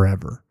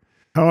forever.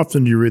 How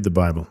often do you read the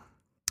Bible?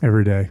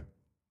 Every day.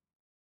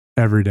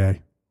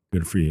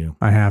 Good for you.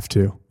 I have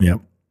to.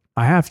 Yep.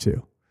 I have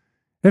to.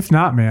 If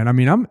not,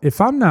 man, if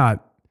I'm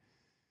not,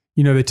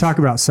 they talk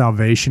about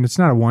salvation. It's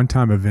not a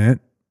one-time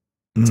event.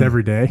 It's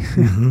every day.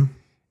 Mm-hmm.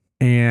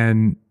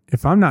 And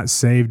if I'm not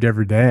saved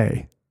every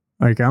day,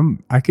 I probably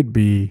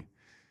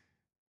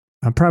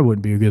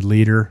wouldn't be a good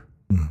leader.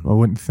 Mm-hmm. I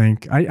wouldn't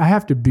think. I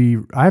have to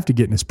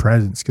get in his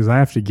presence, because I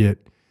have to get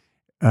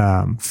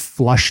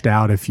flushed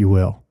out, if you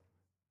will.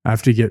 I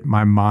have to get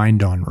my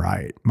mind on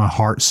right, my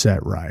heart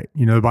set right.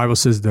 The Bible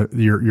says that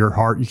your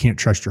heart, you can't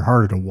trust your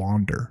heart, it'll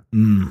wander.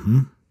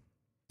 Mm-hmm.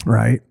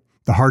 Right?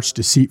 The heart's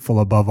deceitful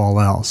above all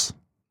else.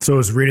 So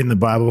is reading the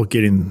Bible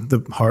getting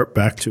the heart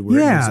back to where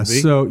it needs to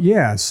be?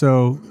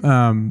 So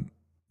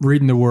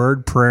reading the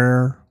Word,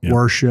 prayer,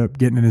 worship,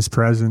 getting in His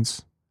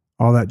presence,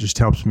 all that just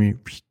helps me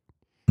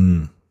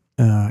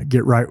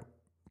get right,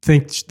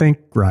 think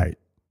right,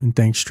 and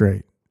think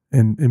straight,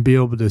 and be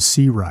able to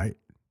see right.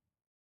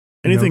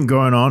 Anything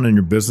going on in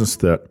your business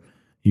that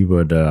you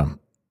would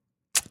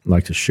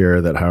like to share,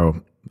 that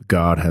how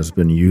God has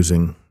been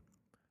using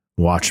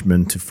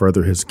Watchmen to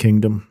further His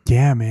kingdom?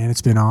 Yeah, man,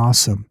 it's been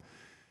awesome.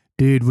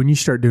 dude, when you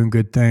start doing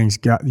good things,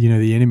 God,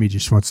 the enemy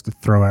just wants to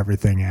throw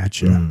everything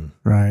at you,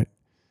 right?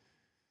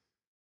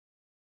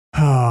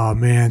 Oh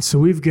man, so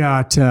we've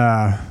got.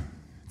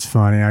 It's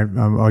funny.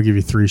 I'll give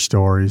you 3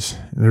 stories.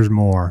 There's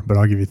more, but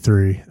I'll give you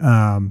 3.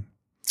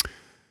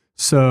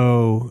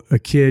 So a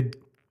kid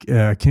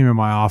came in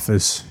my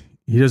office.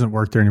 He doesn't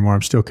work there anymore.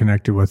 I'm still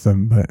connected with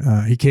him, but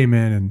he came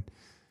in and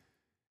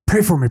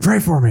pray for me.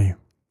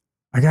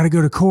 I got to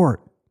go to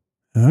court.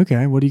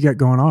 Okay, what do you got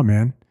going on,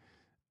 man?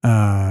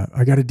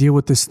 I got to deal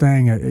with this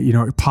thing.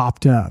 It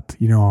popped up.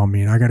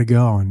 I got to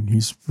go, and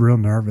he's real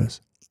nervous.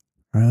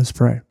 All right, let's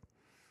pray.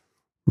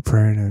 We're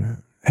praying,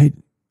 and hey,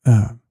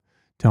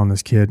 telling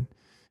this kid,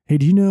 hey,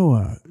 do you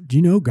know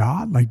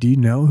God? Like, do you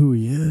know who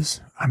he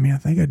is? I mean, I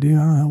think I do. I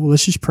don't know. Well,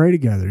 let's just pray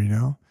together,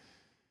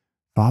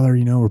 Father,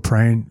 we're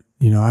praying,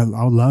 I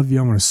love you.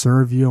 I want to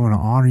serve you. I want to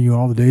honor you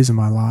all the days of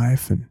my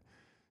life. And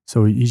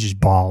so he's just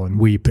bawling,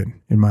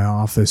 weeping in my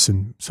office.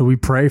 And so we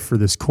pray for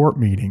this court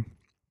meeting.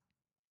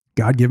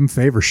 God, give him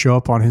favor, show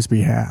up on his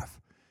behalf,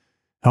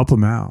 help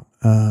him out.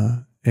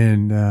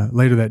 And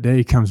later that day,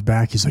 he comes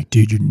back. He's like,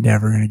 dude, you're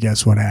never going to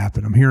guess what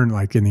happened. I'm hearing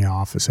like in the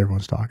office,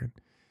 everyone's talking.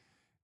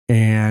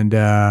 And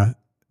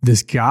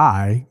this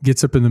guy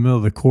gets up in the middle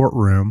of the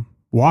courtroom,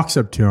 walks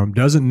up to him, he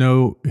doesn't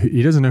know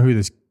who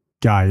this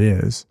guy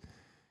is.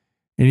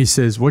 And he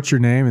says, what's your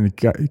name? And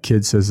the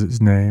kid says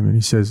his name. And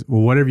he says,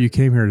 well, whatever you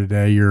came here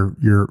today,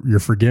 you're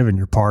forgiven,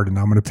 you're pardoned.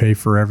 I'm going to pay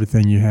for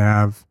everything you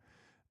have,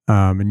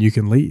 and you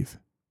can leave.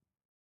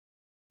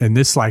 And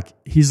he's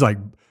like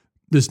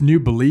this new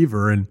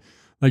believer and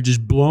like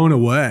just blown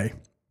away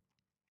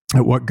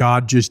at what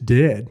God just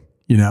did,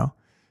 and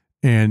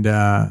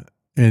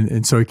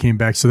so he came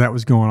back. So that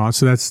was going on.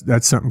 So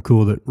that's something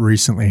cool that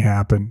recently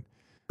happened.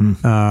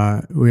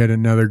 We had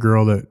another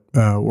girl that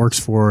works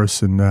for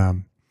us,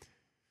 and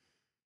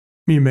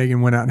me and Megan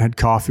went out and had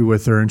coffee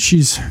with her, and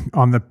she's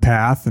on the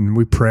path, and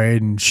we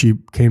prayed, and she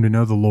came to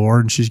know the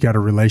Lord, and she's got a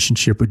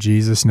relationship with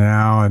Jesus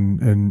now,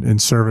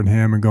 and serving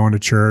him and going to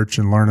church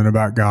and learning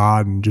about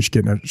God and just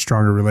getting a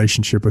stronger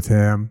relationship with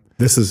him.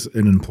 This is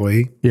an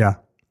employee? Yeah,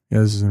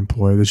 this is an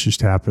employee. This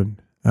just happened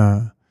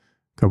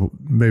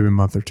maybe a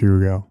month or 2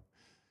 ago.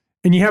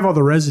 And you have all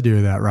the residue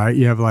of that, right?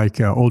 You have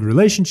like old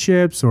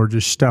relationships or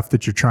just stuff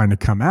that you're trying to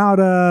come out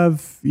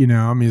of.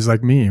 It's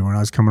like me when I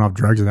was coming off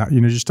drugs and that,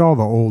 just all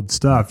the old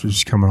stuff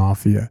just coming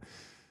off of you.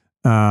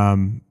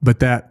 But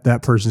that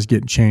person's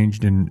getting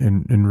changed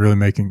and really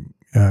making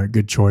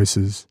good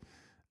choices.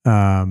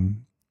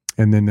 And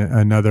then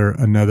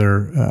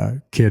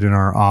another kid in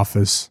our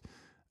office.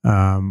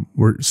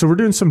 We're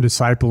doing some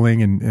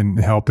discipling and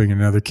helping,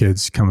 and other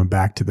kids coming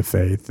back to the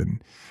faith.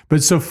 But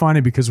it's so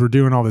funny because we're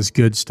doing all this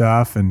good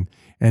stuff, and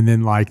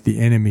then like the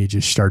enemy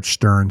just starts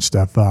stirring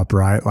stuff up,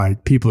 right?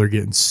 Like people are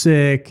getting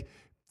sick,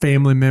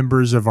 family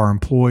members of our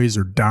employees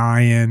are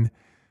dying,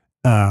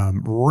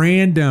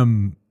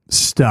 random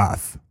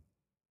stuff.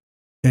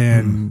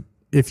 And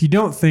if you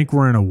don't think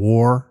we're in a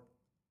war,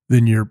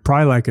 then you're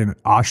probably like an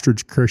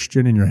ostrich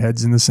Christian and your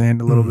head's in the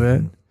sand a little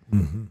bit.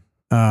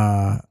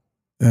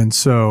 And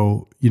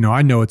so,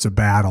 I know it's a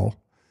battle.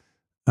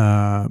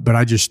 But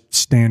I just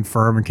stand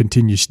firm and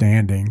continue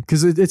standing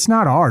because it's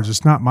not ours.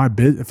 It's not my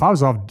business. If I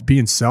was off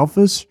being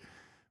selfish,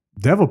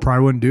 the devil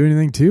probably wouldn't do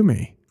anything to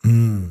me.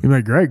 He'd be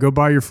like, great, go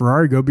buy your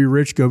Ferrari, go be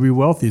rich, go be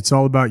wealthy. It's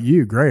all about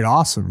you. Great,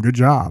 awesome, good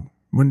job.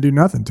 Wouldn't do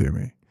nothing to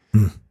me.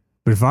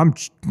 But if I'm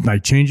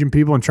like changing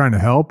people and trying to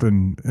help,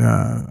 and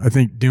I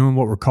think doing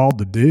what we're called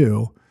to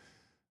do,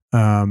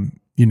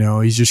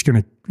 he's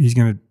gonna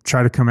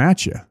try to come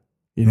at you.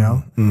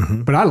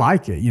 But I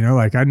like it,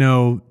 like I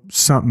know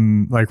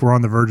something, like we're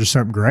on the verge of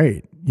something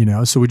great,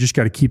 so we just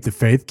got to keep the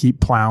faith, keep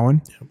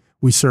plowing. Yep.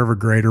 We serve a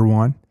greater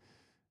one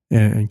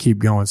and keep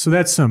going. So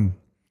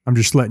I'm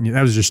just letting you,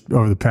 that was just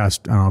over the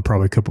past, I don't know,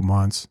 probably a couple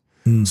months.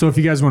 So if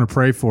you guys want to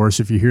pray for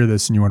us, if you hear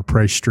this and you want to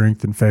pray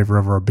strength in favor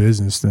of our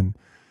business, then,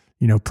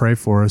 pray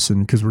for us.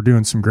 And cause we're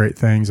doing some great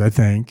things, I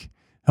think,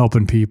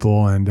 helping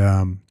people and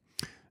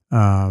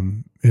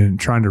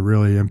trying to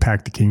really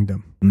impact the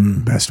kingdom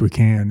the best we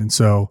can. And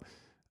so,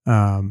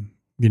 I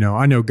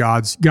know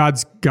God's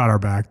got our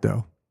back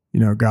though.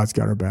 God's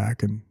got our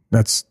back, and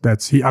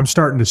I'm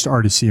starting to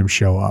already see him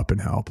show up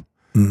and help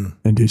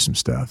and do some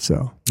stuff.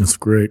 So that's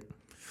great.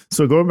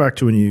 So going back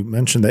to when you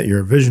mentioned that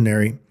you're a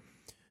visionary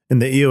in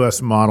the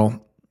EOS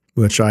model,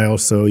 which I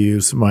also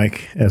use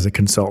Mike as a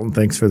consultant.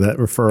 Thanks for that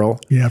referral.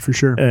 Yeah, for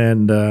sure.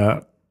 And,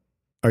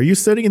 are you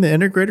sitting in the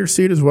integrator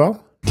seat as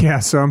well? Yeah.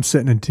 So I'm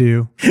sitting in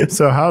 2.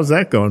 So how's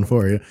that going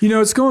for you?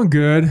 It's going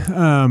good.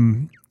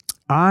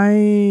 I'm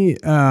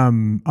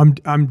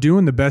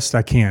doing the best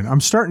I can. I'm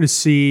starting to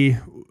see,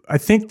 I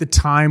think the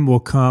time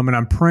will come, and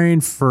I'm praying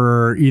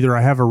for either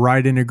I have a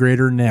right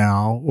integrator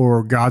now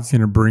or God's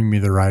going to bring me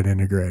the right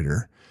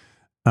integrator.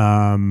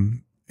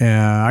 And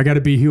I got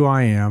to be who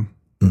I am.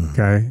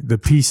 Okay. The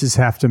pieces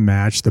have to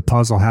match. The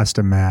puzzle has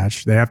to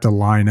match. They have to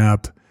line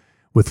up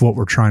with what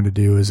we're trying to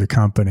do as a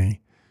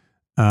company.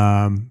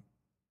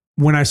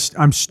 When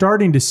I'm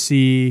starting to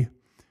see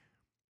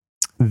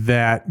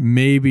that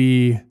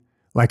maybe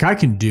like I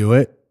can do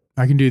it.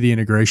 I can do the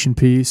integration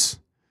piece,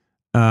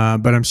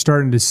 but I'm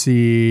starting to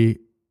see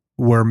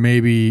where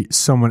maybe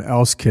someone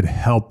else could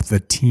help the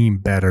team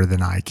better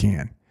than I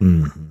can.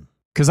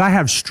 Because I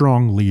have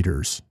strong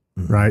leaders,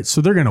 right?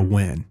 So they're going to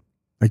win.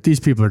 Like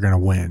these people are going to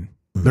win.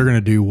 They're going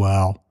to do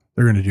well.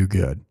 They're going to do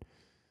good.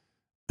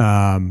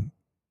 And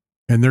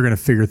they're going to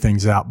figure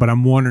things out. But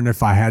I'm wondering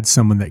if I had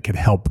someone that could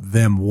help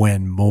them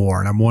win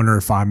more. And I'm wondering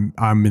if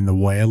I'm in the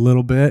way a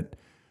little bit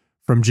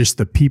from just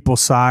the people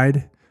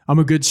side. I'm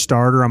a good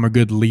starter. I'm a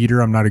good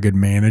leader. I'm not a good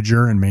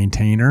manager and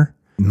maintainer.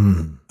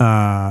 And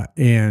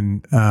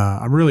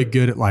I'm really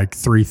good at like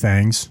three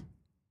things.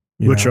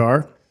 Which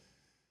are?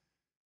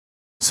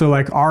 So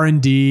like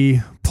R&D,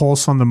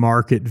 pulse on the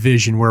market,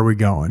 vision, where are we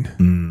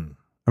going?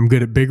 I'm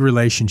good at big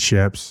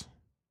relationships,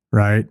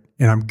 right?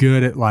 And I'm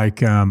good at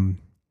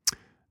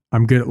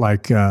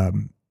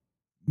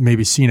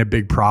maybe seeing a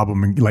big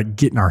problem and like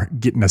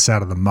getting us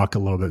out of the muck a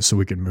little bit so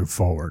we can move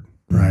forward,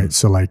 right?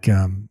 So like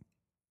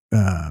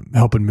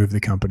helping move the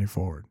company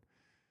forward.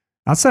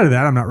 Outside of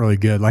that, I'm not really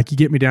good. Like you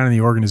get me down in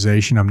the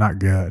organization, I'm not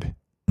good.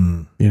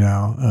 You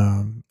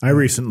know, I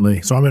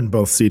recently, so I'm in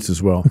both seats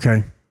as well.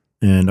 Okay.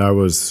 And I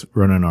was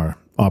running our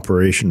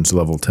operations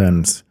level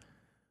 10s.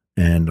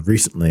 And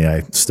recently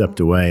I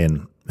stepped away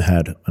and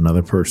had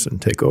another person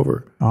take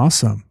over.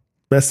 Awesome.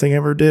 Best thing I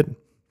ever did.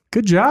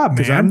 Good job, man.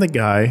 Because I'm the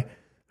guy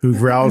who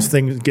rouse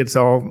things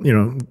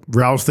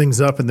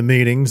up in the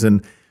meetings.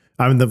 And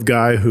I'm the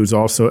guy who's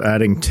also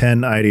adding 10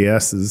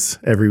 IDSs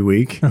every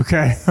week.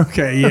 Okay.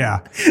 Yeah.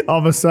 All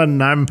of a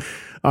sudden I'm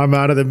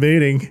out of the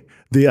meeting.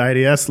 The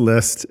IDS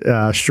list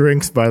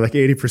shrinks by like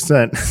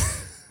 80%.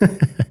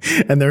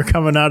 And they're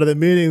coming out of the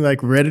meeting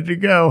like ready to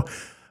go.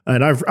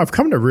 And I've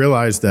come to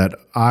realize that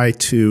I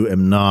too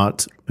am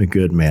not a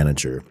good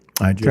manager.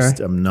 I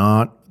just am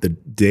not the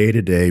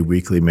day-to-day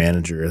weekly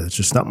manager. That's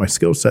just not my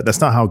skill set.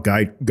 That's not how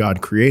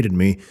God created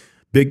me.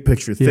 Big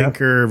picture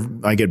thinker. Yep.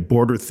 I get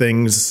bored with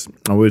things.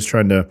 Always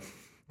trying to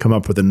come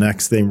up with the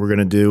next thing we're going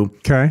to do.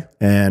 Okay.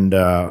 And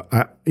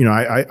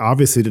I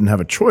obviously didn't have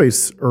a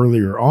choice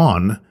earlier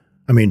on.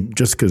 I mean,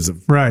 just because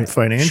of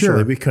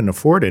financially, we couldn't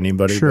afford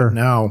anybody. Sure. But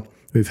now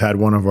we've had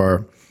one of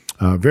our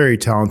very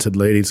talented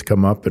ladies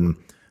come up and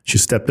she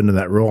stepped into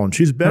that role and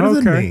she's better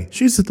than me.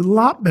 She's a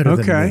lot better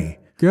than me.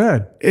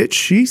 Good.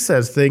 She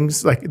says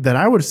things like that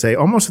I would say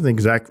almost in the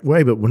exact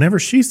way, but whenever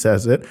she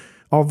says it,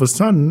 all of a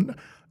sudden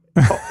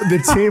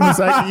the team is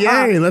like,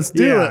 yay, let's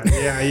do it.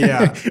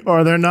 Yeah.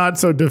 Or they're not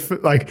so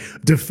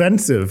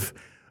defensive,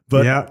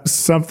 but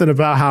something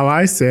about how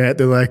I say it,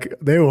 they're like,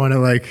 they want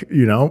to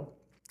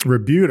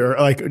rebuke or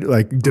like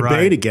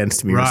debate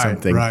against me or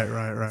something.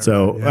 Right.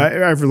 So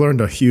I've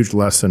learned a huge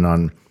lesson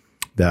on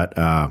that.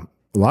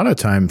 A lot of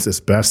times it's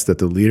best that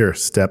the leader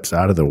steps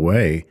out of the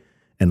way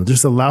and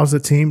just allows the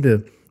team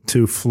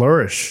to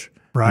flourish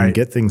and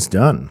get things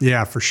done.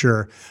 Yeah, for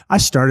sure. I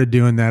started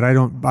doing that. I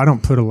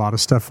don't put a lot of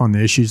stuff on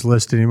the issues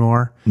list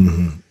anymore.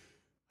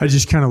 I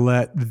just kind of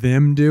let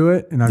them do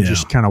it and I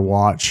just kind of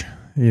watch.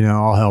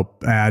 I'll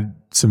help add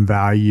some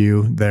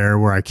value there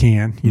where I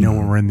can,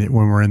 when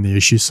we're in the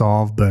issue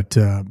solve. But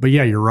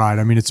yeah, you're right.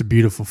 I mean, it's a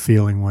beautiful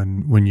feeling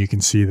when you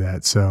can see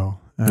that. So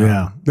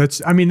I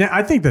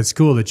think that's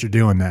cool that you're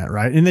doing that,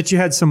 right? And that you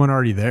had someone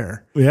already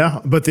there. Yeah.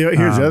 But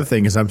here's the other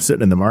thing is I'm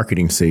sitting in the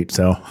marketing seat.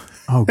 So,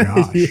 oh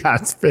gosh. Yeah,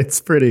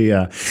 it's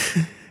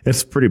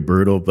pretty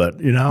brutal, but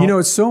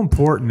it's so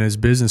important as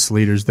business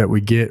leaders that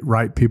we get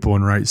right people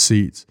in right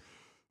seats.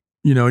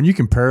 And you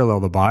can parallel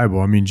the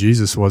Bible. I mean,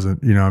 Jesus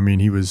wasn't,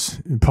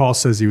 Paul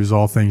says he was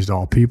all things to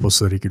all people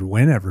so that he could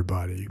win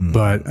everybody.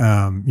 But,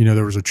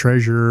 there was a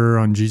treasurer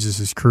on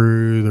Jesus's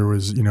crew. There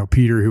was,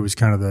 Peter, who was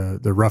kind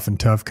of the rough and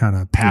tough kind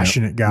of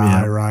passionate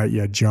guy, right?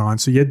 Yeah, John.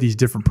 So you had these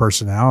different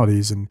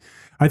personalities. And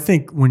I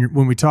think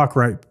when we talk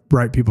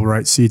right people,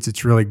 right seats,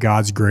 it's really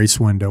God's grace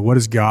window. What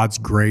is God's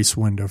grace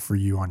window for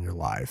you on your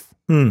life?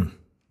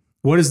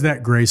 What is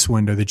that grace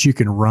window that you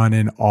can run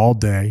in all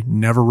day,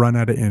 never run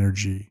out of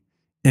energy?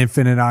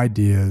 Infinite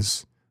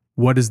ideas.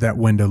 What does that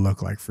window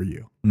look like for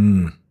you?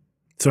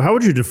 So how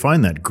would you define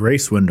that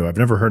grace window? I've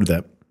never heard of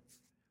that.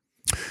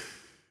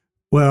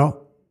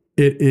 Well,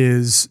 it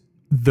is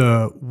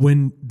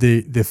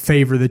the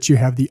favor that you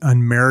have, the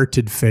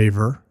unmerited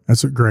favor.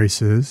 That's what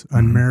grace is.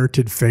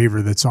 Unmerited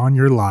favor that's on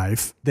your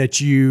life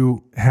that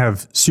you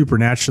have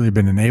supernaturally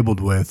been enabled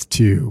with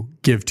to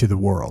give to the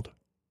world,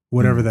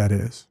 whatever that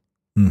is.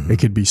 It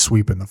could be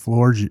sweeping the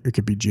floors. It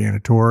could be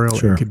janitorial.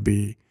 Sure. It could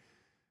be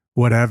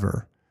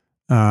whatever.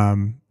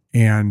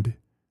 And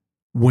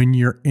when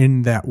you're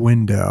in that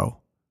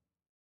window,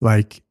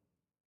 like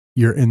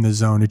you're in the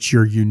zone, it's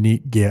your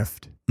unique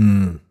gift.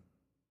 Would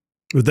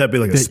that be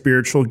like a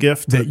spiritual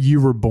gift that you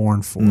were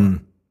born for?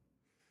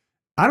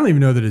 I don't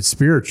even know that it's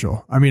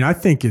spiritual. I mean, I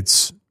think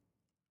it's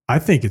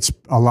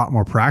a lot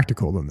more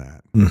practical than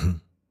that.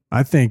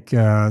 I think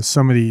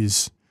some of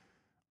these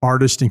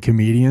artists and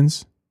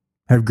comedians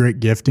have great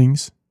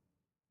giftings.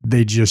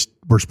 They just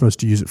were supposed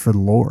to use it for the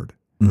Lord.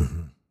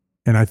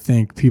 And I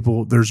think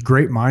there's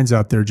great minds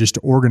out there just to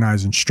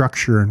organize and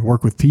structure and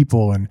work with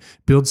people and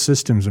build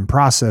systems and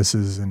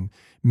processes and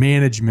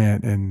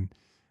management and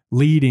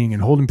leading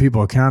and holding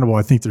people accountable.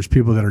 I think there's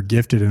people that are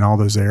gifted in all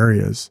those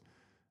areas.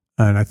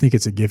 And I think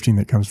it's a gifting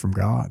that comes from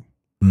God.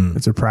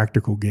 It's a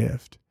practical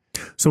gift.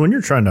 So when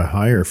you're trying to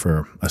hire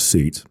for a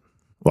seat,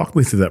 walk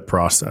me through that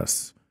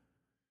process.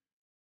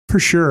 For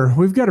sure.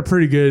 We've got a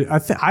pretty good,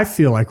 I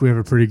feel like we have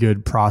a pretty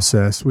good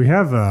process. We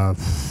have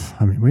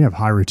we have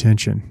high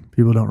retention.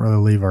 People don't really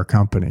leave our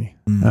company.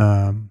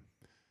 I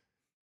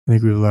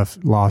think we've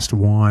lost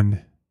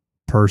one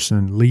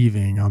person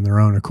leaving on their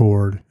own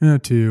accord,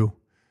 two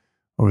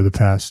over the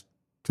past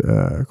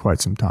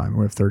quite some time.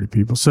 We have 30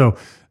 people. So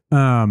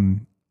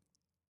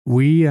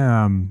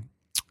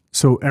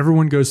so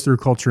everyone goes through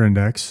Culture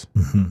Index.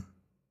 So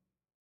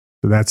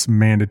that's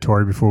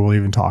mandatory before we'll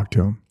even talk to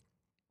them.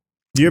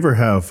 Do you ever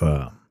have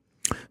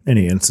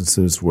any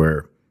instances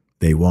where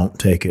they won't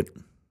take it?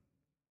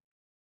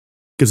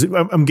 Because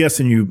I'm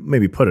guessing you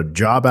maybe put a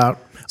job ad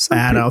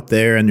out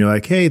there and you're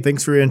like, hey,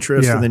 thanks for your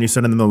interest. Yeah. And then you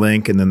send them the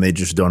link and then they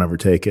just don't ever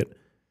take it.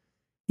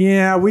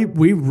 Yeah, we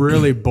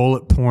really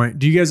bullet point.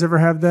 Do you guys ever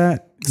have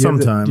that?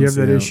 Sometimes. Do you have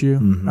that issue?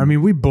 Mm-hmm. I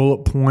mean, we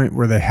bullet point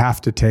where they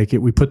have to take it.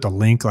 We put the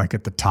link like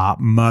at the top,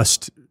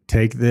 must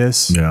take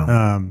this.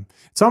 Yeah.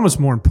 It's almost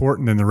more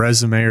important than the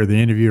resume or the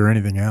interview or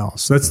anything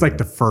else. That's like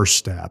the first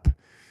step.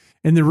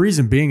 And the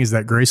reason being is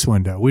that grace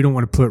window. We don't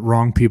want to put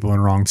wrong people in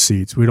wrong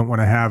seats.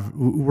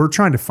 We're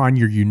trying to find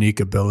your unique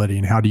ability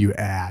and how do you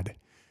add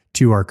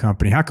to our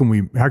company? How can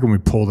we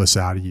pull this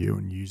out of you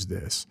and use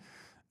this?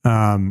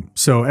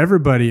 So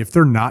everybody, if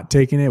they're not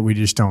taking it, we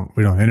don't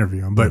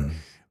interview them, but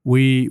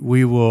we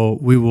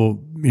will,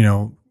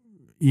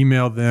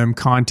 email them,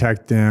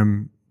 contact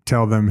them,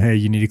 tell them, hey,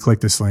 you need to click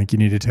this link. You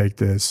need to take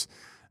this.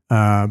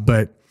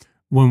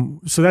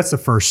 So that's the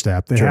first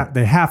step.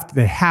 They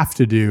have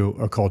to do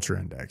a culture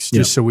index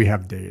just so we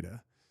have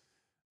data.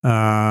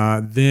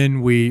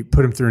 Then we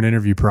put them through an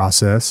interview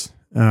process.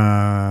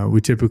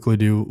 We typically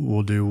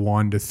we'll do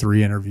 1 to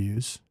 3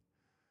 interviews.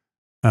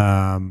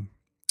 And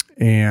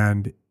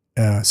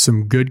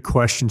some good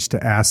questions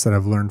to ask that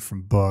I've learned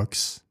from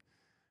books.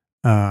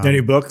 Any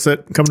books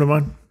that come to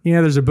mind?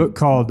 Yeah, there's a book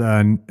called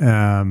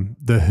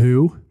The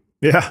Who.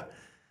 Yeah.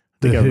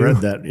 I think I've read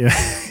that.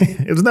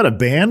 Yeah. Isn't that a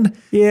band?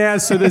 Yeah.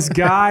 So this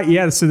guy,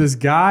 there's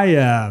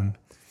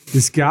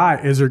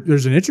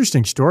an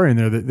interesting story in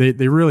there that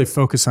they really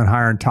focus on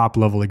hiring top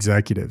level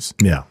executives.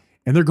 Yeah.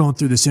 And they're going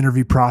through this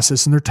interview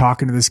process and they're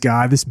talking to this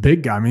guy, this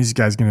big guy. I mean, this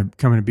guy's going to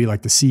come in and be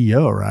like the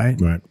CEO, right?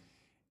 Right.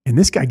 And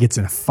this guy gets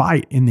in a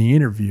fight in the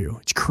interview.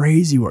 It's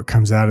crazy what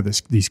comes out of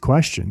these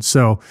questions.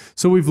 So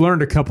we've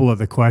learned a couple of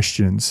the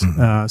questions.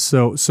 Mm-hmm.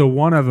 So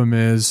one of them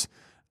is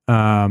that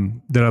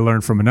I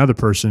learned from another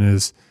person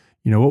is,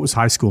 what was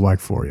high school like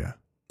for you?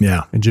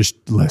 Yeah. And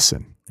just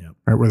listen. Yep.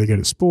 Right? Were they good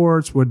at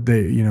sports? What'd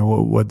they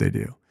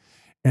do?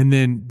 And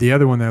then the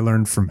other one that I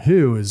learned from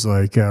Who is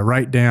like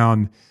write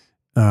down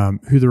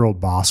who their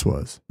old boss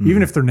was,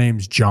 even if their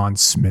name's John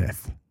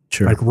Smith.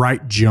 Sure. Like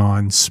write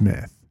John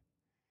Smith.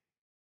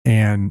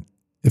 And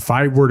if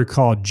I were to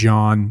call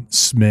John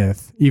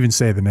Smith, even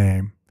say the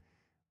name,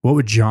 what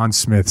would John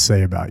Smith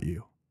say about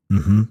you?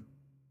 Mm-hmm.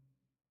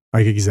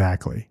 Like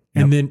exactly.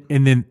 Yep.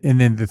 And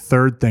then the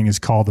third thing is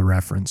call the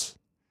reference.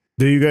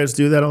 Do you guys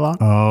do that a lot?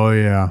 Oh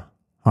yeah,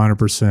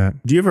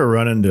 100%. Do you ever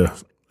run into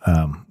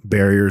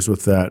barriers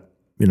with that?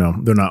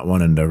 They're not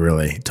wanting to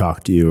really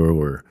talk to you,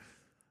 or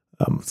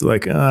it's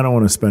like, I don't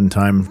want to spend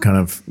time kind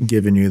of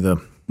giving you the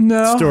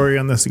story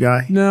on this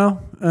guy.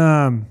 No.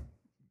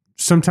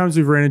 Sometimes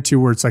we've ran into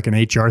where it's like an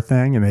HR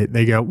thing and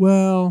they go,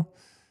 well,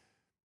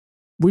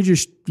 we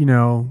just,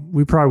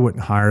 we probably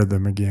wouldn't hire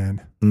them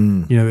again.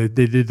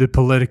 They did the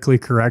politically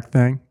correct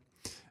thing.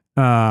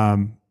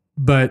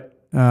 But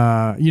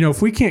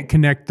if we can't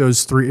connect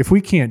those three, if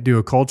we can't do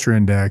a culture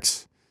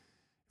index,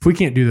 if we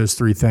can't do those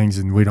three things,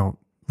 and we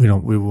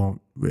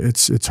won't,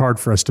 it's hard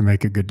for us to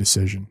make a good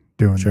decision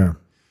doing that.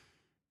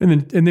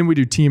 And then we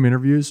do team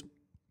interviews.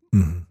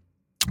 Mm-hmm.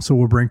 So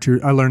we'll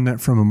I learned that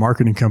from a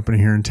marketing company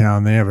here in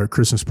town. They have a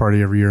Christmas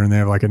party every year and they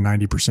have like a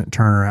 90%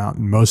 turnaround.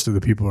 And most of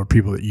the people are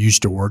people that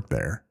used to work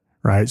there.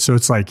 Right. So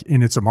it's like,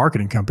 and it's a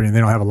marketing company and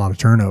they don't have a lot of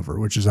turnover,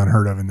 which is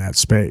unheard of in that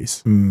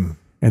space. And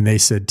they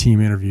said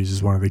team interviews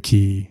is one of the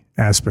key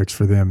aspects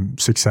for them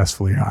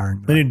successfully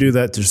hiring. Then you do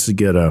that just to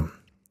get a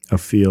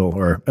feel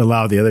or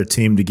allow the other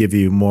team to give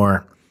you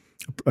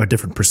a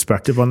different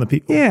perspective on the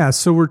people. Yeah.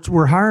 So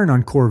we're hiring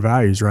on core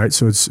values, right?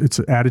 So it's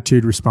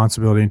attitude,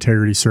 responsibility,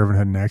 integrity,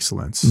 servanthood, and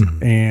excellence,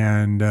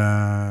 and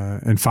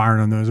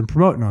firing on those and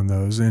promoting on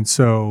those. And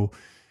so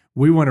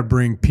we want to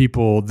bring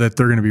people that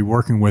they're going to be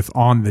working with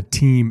on the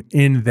team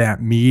in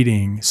that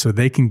meeting so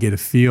they can get a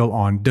feel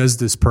on, does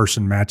this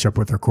person match up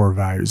with their core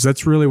values?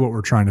 That's really what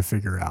we're trying to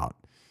figure out.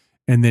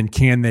 And then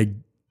can they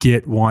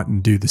get, want,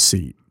 and do the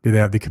seat? Do they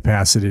have the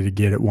capacity to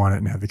get it, want it,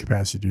 and have the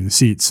capacity to do the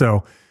seat?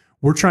 So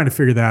we're trying to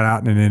figure that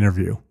out in an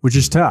interview, which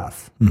is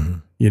tough,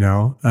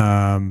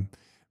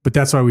 But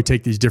that's why we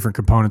take these different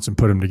components and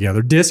put them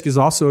together. Disk is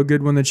also a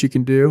good one that you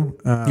can do.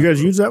 You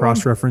guys use that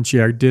cross-reference?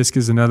 Yeah, Disk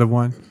is another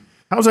one.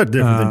 How's that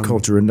different than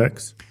Culture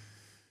Index?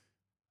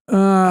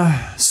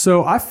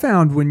 So I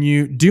found when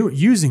you do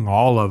using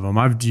all of them,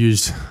 I've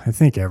used, I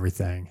think,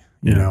 everything,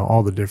 you know,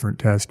 all the different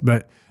tests.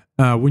 But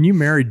when you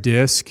marry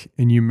Disk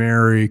and you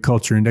marry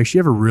Culture Index, you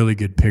have a really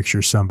good picture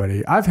of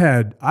somebody. I've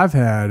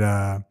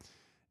had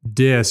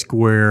Disk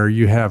where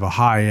you have a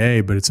high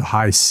A, but it's a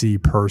high C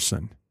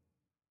person,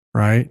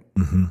 right?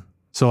 Mm-hmm.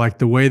 So like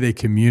the way they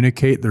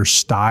communicate, their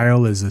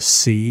style is a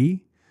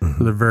C. Mm-hmm.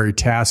 So they're very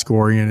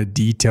task-oriented,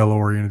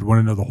 detail-oriented, want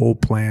to know the whole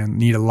plan,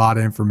 need a lot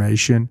of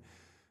information.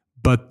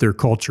 But their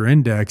Culture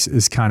Index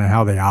is kind of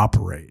how they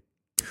operate.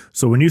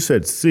 So when you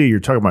said C, you're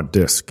talking about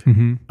Disk.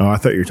 Mm-hmm. Oh, I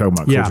thought you were talking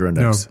about Culture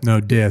Index.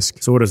 No,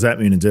 Disk. So what does that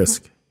mean in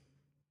Disk?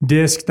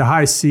 Disk, the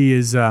high C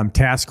is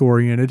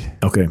task-oriented.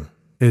 Okay.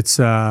 It's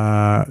they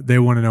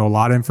want to know a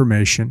lot of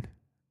information.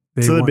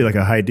 So that'd be like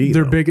a high D.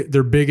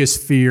 Their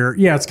biggest fear.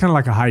 Yeah, it's kind of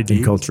like a high D.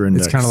 In Culture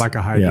Index. It's kind of like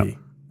a high D.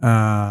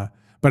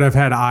 But I've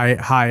had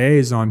high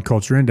A's on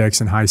Culture Index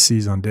and high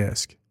C's on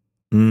Disk.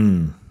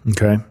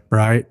 Okay.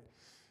 Right?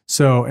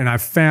 So, and I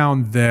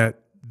found that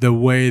the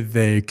way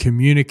they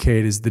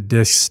communicate is the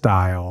Disk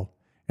style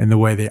and the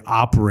way they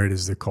operate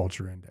is the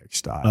Culture Index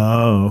style.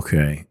 Oh,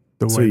 okay.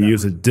 So you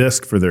use a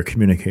Disk for their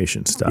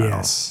communication style.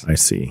 Yes. I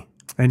see.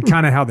 And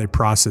kind of how they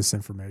process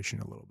information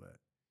a little bit.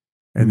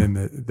 And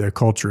then the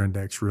Culture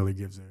Index really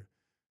gives a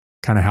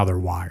kind of how they're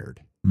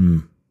wired,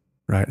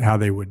 right? How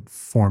they would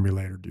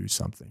formulate or do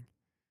something.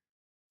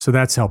 So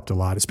that's helped a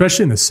lot,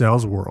 especially in the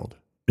sales world.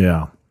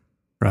 Yeah.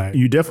 Right.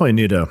 You definitely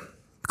need a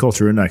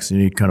Culture Index. You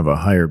need kind of a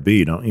higher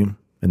B, don't you,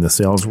 in the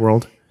sales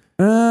world?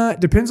 It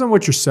depends on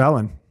what you're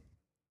selling.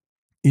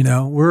 You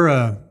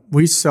know,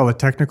 we sell a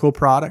technical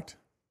product.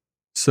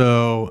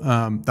 So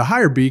the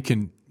higher B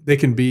can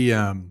be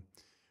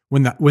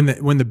when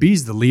the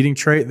B's the leading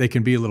trait, they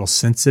can be a little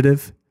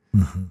sensitive,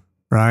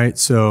 right?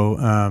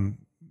 So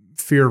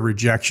fear of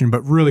rejection,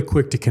 but really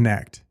quick to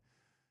connect.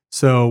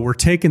 So we're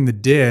taking the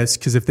Disk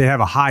because if they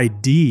have a high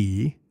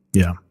D,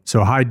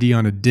 so a high D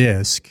on a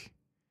Disk.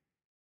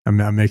 I'm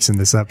mixing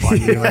this up. On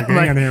you. Like,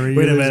 hang on here.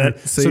 Wait a minute.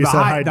 So the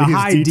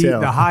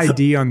high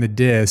D on the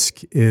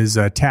Disk is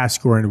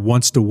task oriented,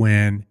 wants to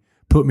win,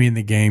 put me in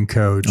the game,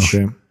 coach.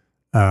 Okay.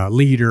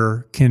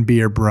 Leader, can be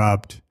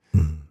abrupt.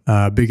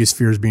 Biggest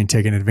fear is being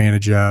taken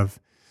advantage of.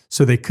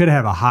 So they could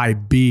have a high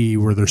B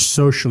where they're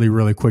socially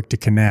really quick to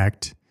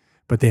connect,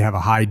 but they have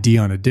a high D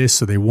on a Disk,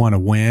 so they want to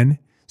win.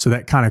 So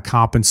that kind of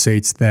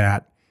compensates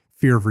that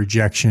fear of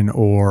rejection,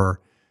 or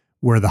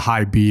where the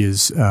high B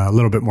is a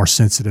little bit more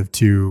sensitive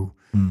to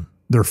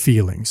their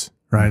feelings,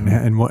 right?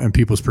 And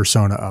people's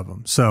persona of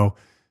them. So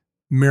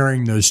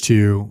marrying those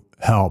two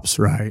helps,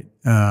 right?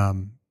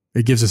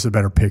 It gives us a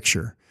better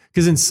picture.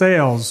 Because in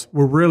sales,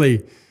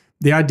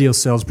 the ideal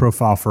sales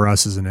profile for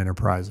us is an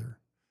enterpriser.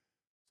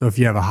 So if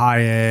you have a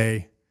high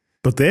A.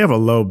 But they have a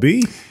low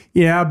B?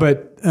 Yeah,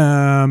 but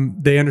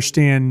they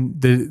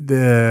understand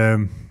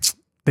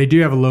they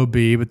do have a low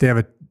B, but they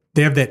have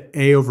that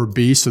A over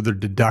B, so they're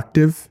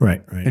deductive.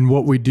 Right. And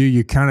what we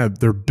do,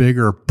 they're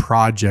bigger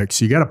projects.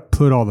 So you got to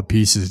put all the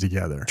pieces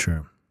together.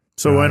 Sure.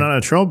 So why not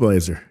a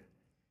trailblazer?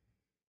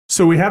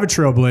 So we have a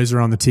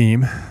trailblazer on the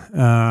team,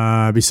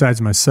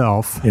 besides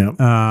myself.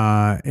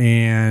 Yeah.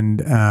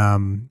 And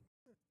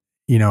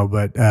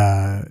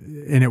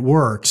it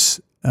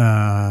works.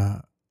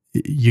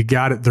 You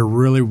got it. They're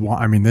really,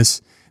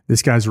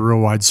 this guy's real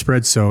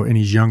widespread. So, and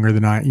he's younger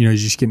than I,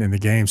 he's just getting in the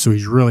game. So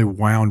he's really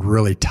wound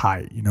really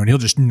tight, and he'll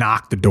just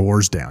knock the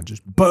doors down,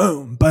 just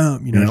boom,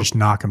 boom, just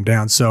knock them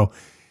down. So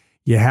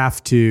you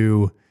have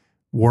to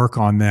work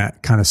on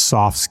that kind of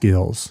soft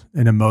skills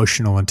and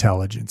emotional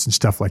intelligence and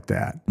stuff like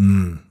that.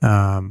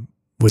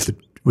 With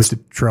the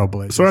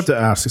trailblazers. So I have to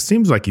ask, it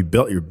seems like you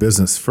built your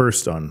business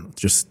first on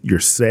just your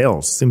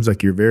sales. It seems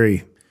like you're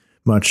very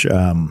much,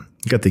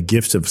 got the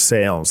gift of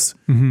sales.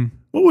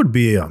 What would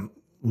be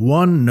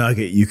one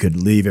nugget you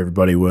could leave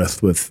everybody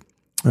with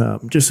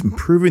just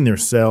improving their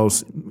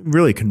sales,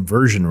 really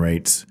conversion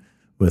rates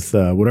with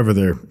whatever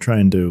they're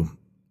trying to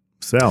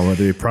sell,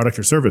 whether it be product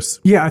or service?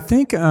 Yeah, I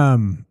think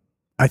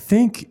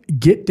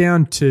get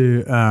down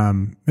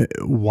to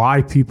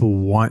why people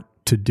want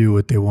to do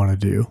what they want to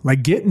do.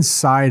 Like, get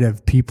inside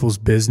of people's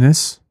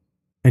business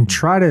and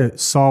try to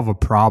solve a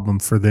problem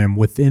for them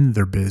within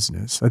their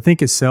business. I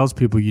think as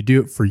salespeople, you do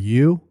it for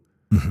you.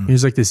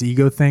 There's like this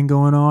ego thing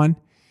going on.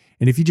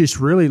 And if you just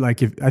really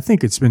I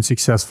think it's been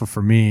successful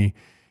for me,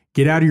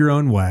 get out of your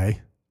own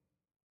way.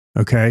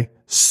 Okay.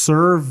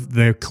 Serve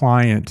the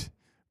client,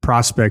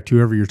 prospect,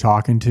 whoever you're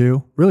talking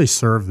to, really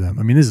serve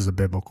them. This is a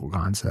biblical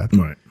concept.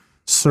 Right.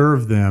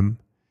 Serve them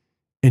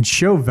and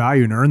show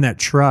value and earn that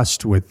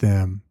trust with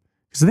them.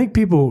 Because I think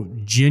people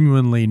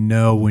genuinely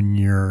know when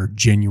you're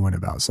genuine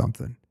about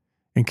something.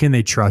 And can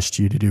they trust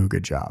you to do a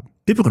good job?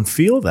 People can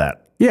feel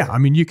that. Yeah.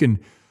 You can,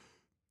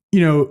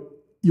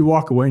 you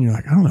walk away and you're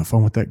like, I don't know if I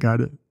want that guy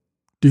to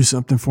do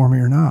something for me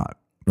or not.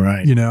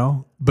 Right.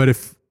 But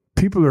if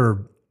people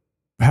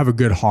have a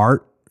good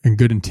heart and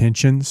good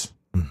intentions,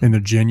 and they're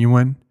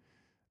genuine,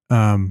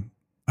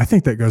 I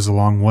think that goes a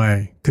long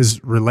way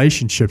because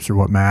relationships are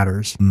what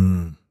matters,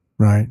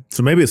 right?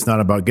 So maybe it's not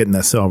about getting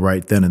that sale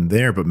right then and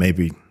there, but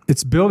maybe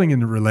it's building in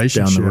the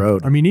relationship. Down the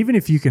road. I mean, even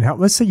if you can help,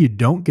 let's say you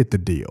don't get the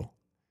deal.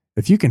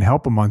 If you can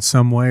help them on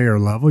some way or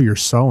level, you're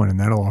sowing and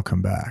that'll all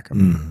come back. I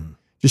mean,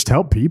 just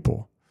help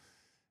people.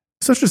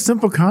 Such a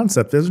simple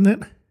concept, isn't it?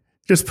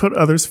 Just put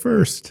others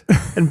first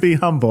and be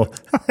humble.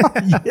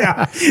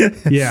 Yeah,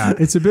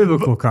 it's a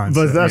biblical concept.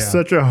 But that's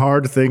such a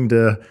hard thing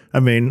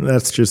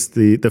that's just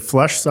the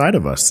flesh side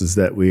of us is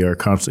that we are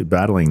constantly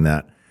battling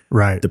that.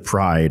 Right. The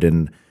pride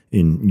and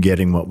in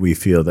getting what we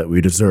feel that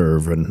we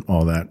deserve and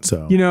all that.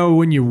 So,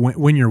 when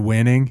you're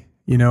winning,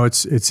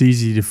 it's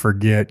easy to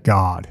forget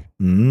God.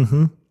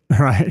 Mm-hmm.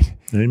 Right.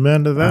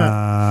 Amen to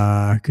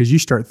that. Because you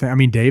start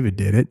David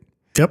did it.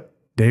 Yep.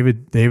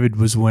 David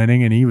was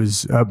winning and he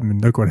was up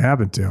and look what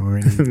happened to him. I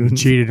mean, he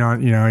cheated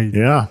on,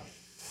 because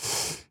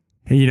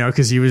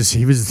he was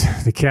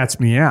the cat's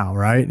meow,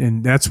 right?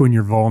 And that's when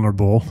you're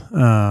vulnerable.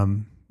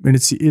 And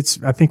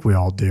it's I think we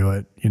all do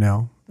it,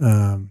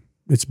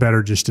 it's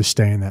better just to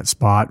stay in that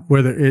spot.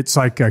 Whether it's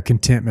like a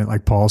contentment,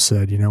 like Paul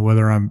said,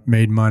 whether I'm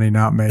made money,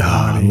 not made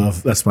money.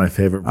 That's my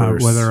favorite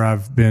verse. Whether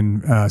I've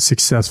been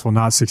successful,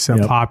 not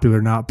successful,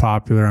 popular, not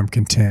popular, I'm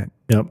content.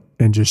 Yep.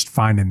 And just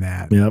finding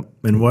that. Yep.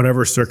 In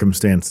whatever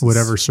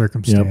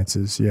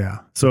circumstances. Yeah.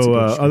 So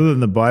other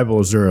than the Bible,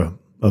 is there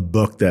a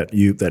book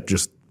that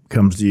just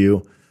comes to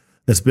you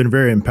that's been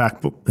very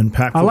impactful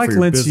I like for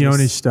your Lencioni's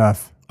business?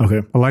 stuff.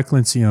 Okay. I like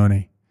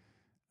Lencioni.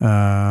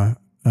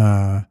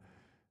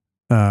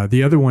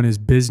 The other one is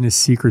Business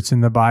Secrets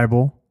in the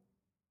Bible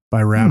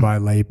by Rabbi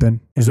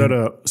Lapin. Is that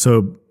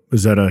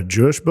a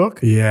Jewish book?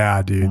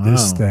 Yeah, dude. Wow.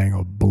 This thing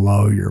will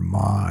blow your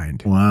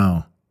mind.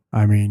 Wow.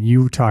 I mean,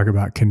 you talk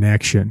about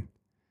connection.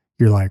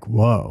 You're like,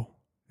 whoa.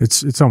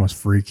 It's almost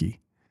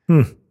freaky.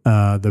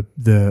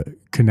 The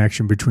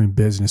connection between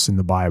business and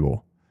the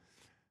Bible.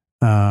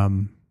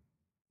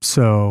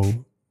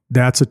 So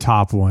that's a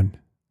top one.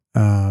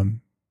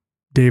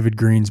 David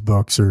Green's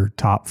books are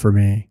top for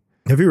me.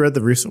 Have you read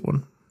the recent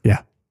one?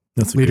 Yeah.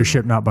 That's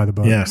Leadership Not by the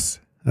Book. Yes.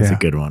 That's a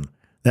good one.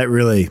 That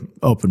really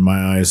opened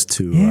my eyes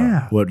to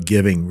what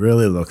giving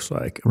really looks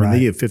like. I mean,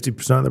 they give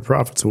 50% of their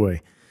profits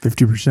away.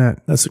 50%.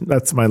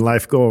 That's my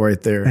life goal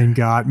right there. And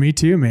God, me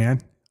too,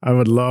 man. I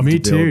would love to be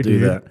able to do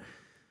that.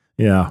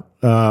 Yeah.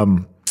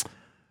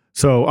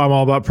 So I'm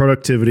all about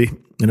productivity,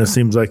 and it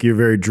seems like you're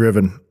very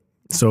driven.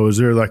 So is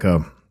there like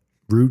a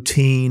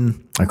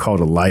routine? I call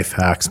it a life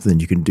hack, something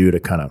you can do to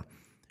kind of,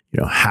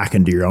 hack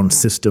into your own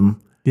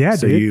system. Yeah,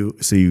 so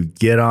dude. you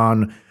get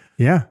on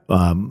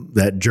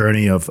that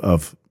journey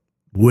of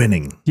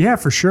winning. Yeah,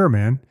 for sure,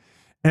 man.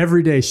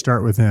 Every day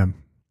start with him.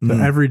 So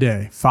every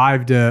day,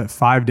 5 to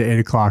 8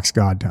 o'clock's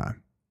God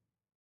time.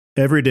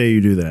 Every day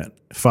you do that,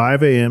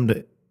 5 a.m.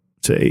 to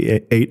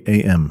 8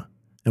 a.m.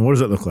 And what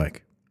does that look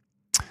like?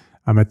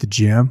 I'm at the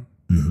gym.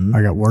 Mm-hmm.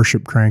 I got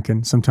worship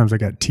cranking. Sometimes I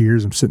got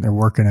tears. I'm sitting there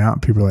working out,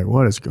 and people are like,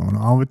 "What is going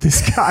on with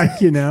this guy?"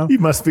 You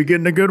must be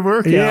getting a good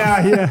workout.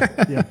 Yeah.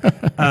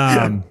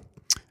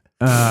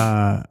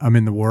 I'm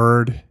in the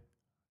Word.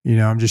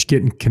 I'm just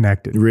getting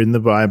connected. Reading the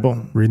Bible,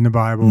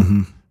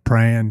 mm-hmm.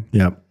 Praying.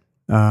 Yep.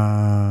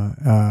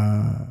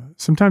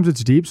 Sometimes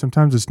it's deep.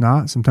 Sometimes it's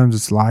not. Sometimes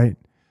it's light.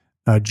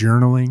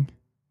 Journaling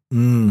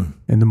in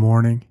the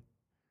morning.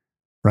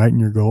 Writing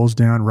your goals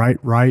down. Write.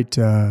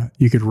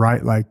 You could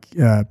write like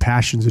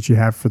passions that you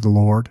have for the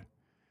Lord.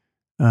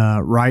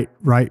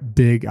 Write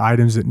big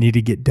items that need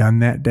to get done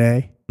that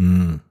day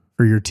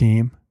for your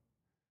team.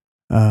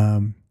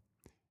 And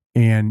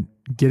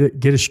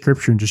get a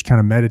scripture and just kind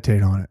of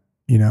meditate on it.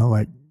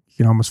 Like you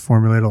can almost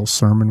formulate a little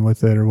sermon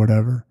with it or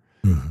whatever.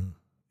 Mm-hmm.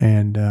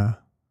 And I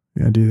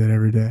do that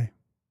every day.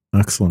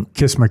 Excellent.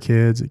 Kiss my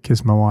kids.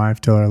 Kiss my wife.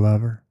 Tell her I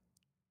love her.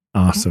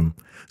 Awesome.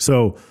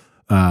 So.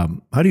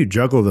 How do you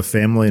juggle the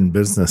family and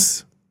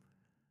business?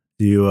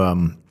 Do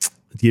you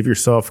give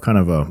yourself kind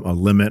of a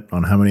limit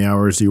on how many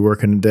hours you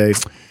work in a day?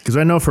 Because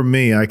I know for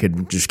me, I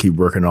could just keep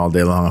working all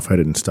day long if I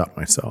didn't stop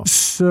myself.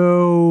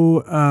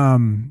 So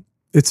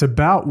it's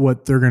about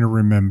what they're going to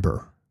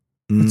remember.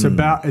 It's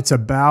about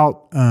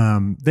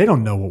they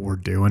don't know what we're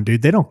doing,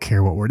 dude. They don't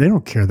care they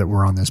don't care that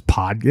we're on this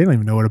pod. They don't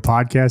even know what a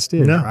podcast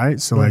is,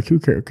 right? So like, who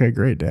cares? Okay,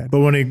 great, Dad.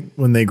 But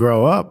when they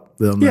grow up,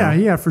 they'll know.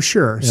 Yeah, for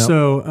sure. Yep.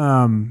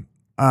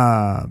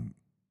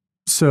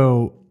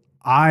 So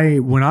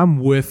when I'm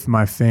with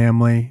my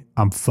family,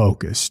 I'm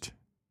focused.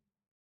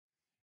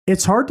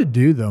 It's hard to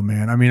do though,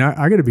 man. I mean,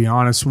 I got to be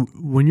honest.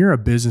 When you're a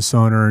business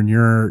owner and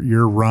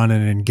you're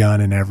running and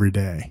gunning every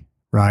day,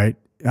 right?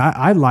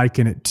 I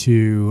liken it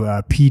to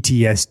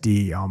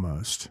PTSD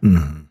almost.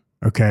 Mm-hmm.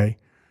 Okay,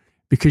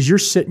 because you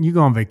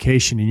go on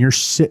vacation and you're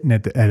sitting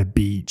at a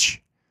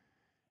beach,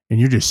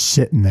 and you're just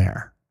sitting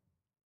there.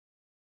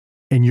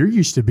 And you're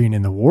used to being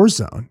in the war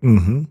zone.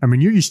 Mm-hmm. I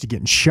mean, you're used to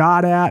getting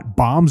shot at,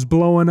 bombs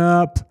blowing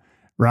up,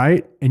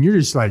 right? And you're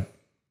just like,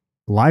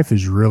 life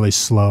is really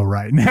slow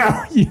right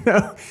now,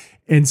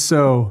 And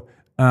so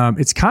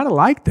It's kind of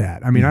like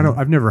that. I mean,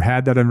 I've never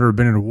had that. I've never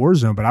been in a war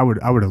zone, but I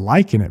would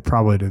liken it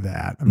probably to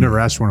that. I've never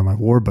asked one of my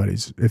war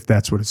buddies if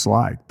that's what it's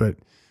like, but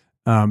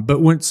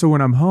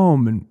when I'm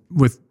home and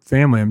with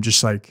family, I'm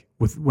just like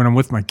when I'm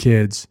with my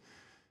kids,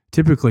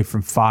 typically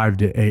from 5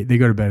 to 8, they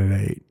go to bed at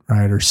 8,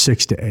 right? Or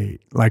 6 to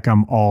 8. Like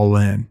I'm all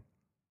in,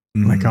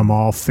 like I'm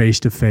all face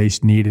to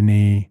face, knee to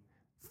knee,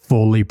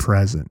 fully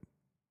present.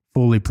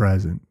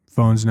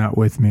 Phone's not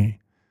with me.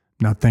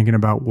 Not thinking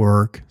about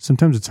work.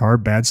 Sometimes it's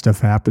hard. Bad stuff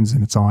happens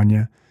and it's on you.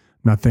 I'm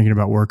not thinking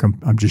about work.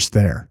 I'm just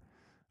there.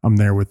 I'm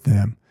there with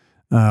them.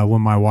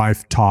 When my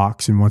wife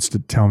talks and wants to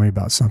tell me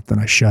about something,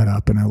 I shut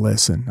up and I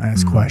listen. I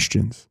ask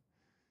questions.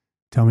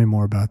 Tell me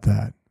more about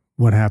that.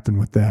 What happened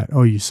with that?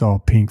 Oh, you saw a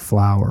pink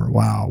flower.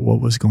 Wow.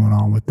 What was going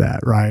on with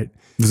that? Right.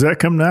 Does that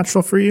come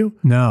natural for you?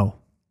 No.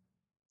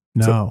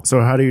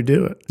 So how do you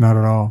do it? Not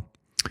at all.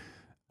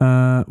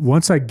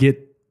 Once I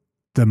get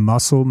the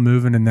muscle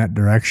moving in that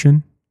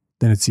direction,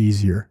 then it's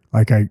easier.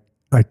 I got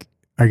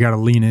to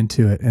lean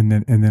into it, and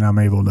then I'm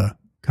able to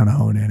kind of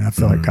hone in. I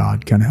feel like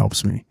God kind of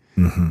helps me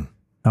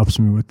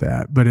with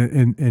that. But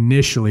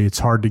initially, it's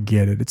hard to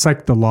get it. It's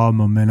like the law of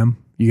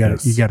momentum. You got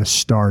to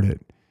start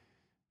it.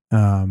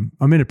 I'm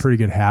in a pretty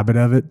good habit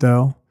of it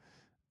though.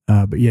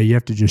 But yeah, you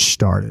have to just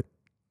start it,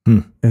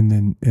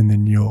 and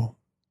then you'll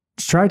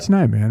just try it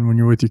tonight, man. When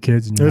you're with your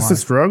kids and your wife. It's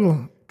a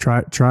struggle. Try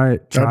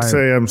it. I'd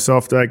say I'm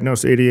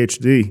self-diagnosed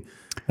ADHD.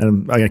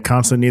 And I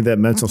constantly need that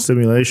mental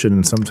stimulation.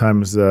 And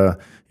sometimes, playing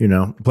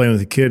with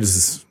the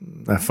kids,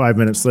 5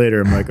 minutes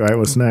later, I'm like, all right,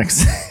 what's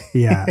next?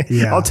 Yeah.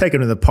 I'll take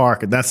them to the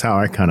park. And that's how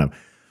I kind of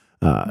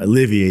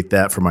alleviate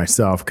that for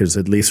myself, because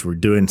at least we're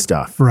doing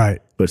stuff.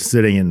 Right. But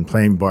sitting and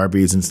playing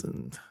Barbies,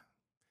 and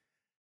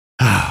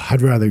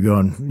I'd rather go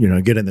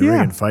and, get in the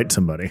ring and fight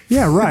somebody.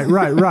 Yeah,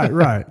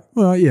 right.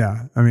 Well,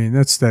 yeah. I mean,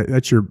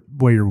 that's your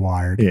way you're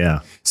wired.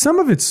 Yeah. Some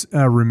of it's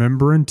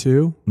remembering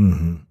too.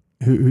 Mm-hmm.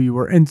 Who you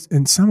were,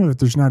 and some of it,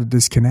 there's not a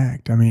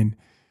disconnect. I mean,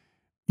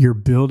 you're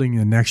building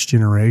the next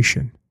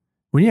generation.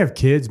 When you have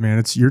kids, man,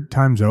 it's your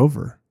time's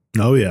over.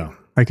 Oh yeah.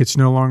 Like it's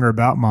no longer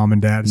about mom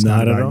and dad. It's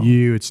not about all.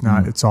 You. It's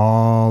not, it's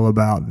all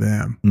about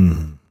them.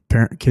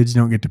 Mm-hmm. Kids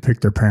don't get to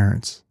pick their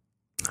parents.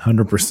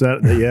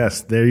 100%.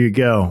 Yes. There you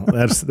go.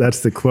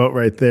 That's the quote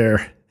right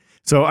there.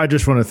 So I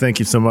just want to thank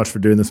you so much for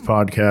doing this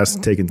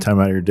podcast, taking time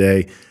out of your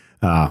day.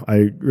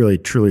 I really,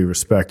 truly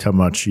respect how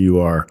much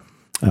you are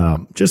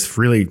just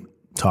really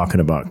talking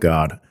about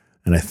God.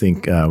 And I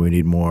think we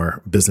need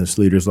more business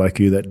leaders like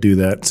you that do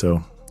that.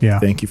 So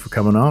thank you for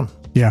coming on.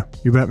 Yeah,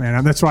 you bet,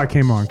 man. That's why I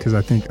came on, because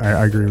I think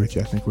I agree with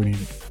you. I think we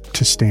need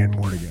to stand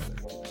more together.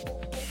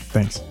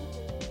 Thanks.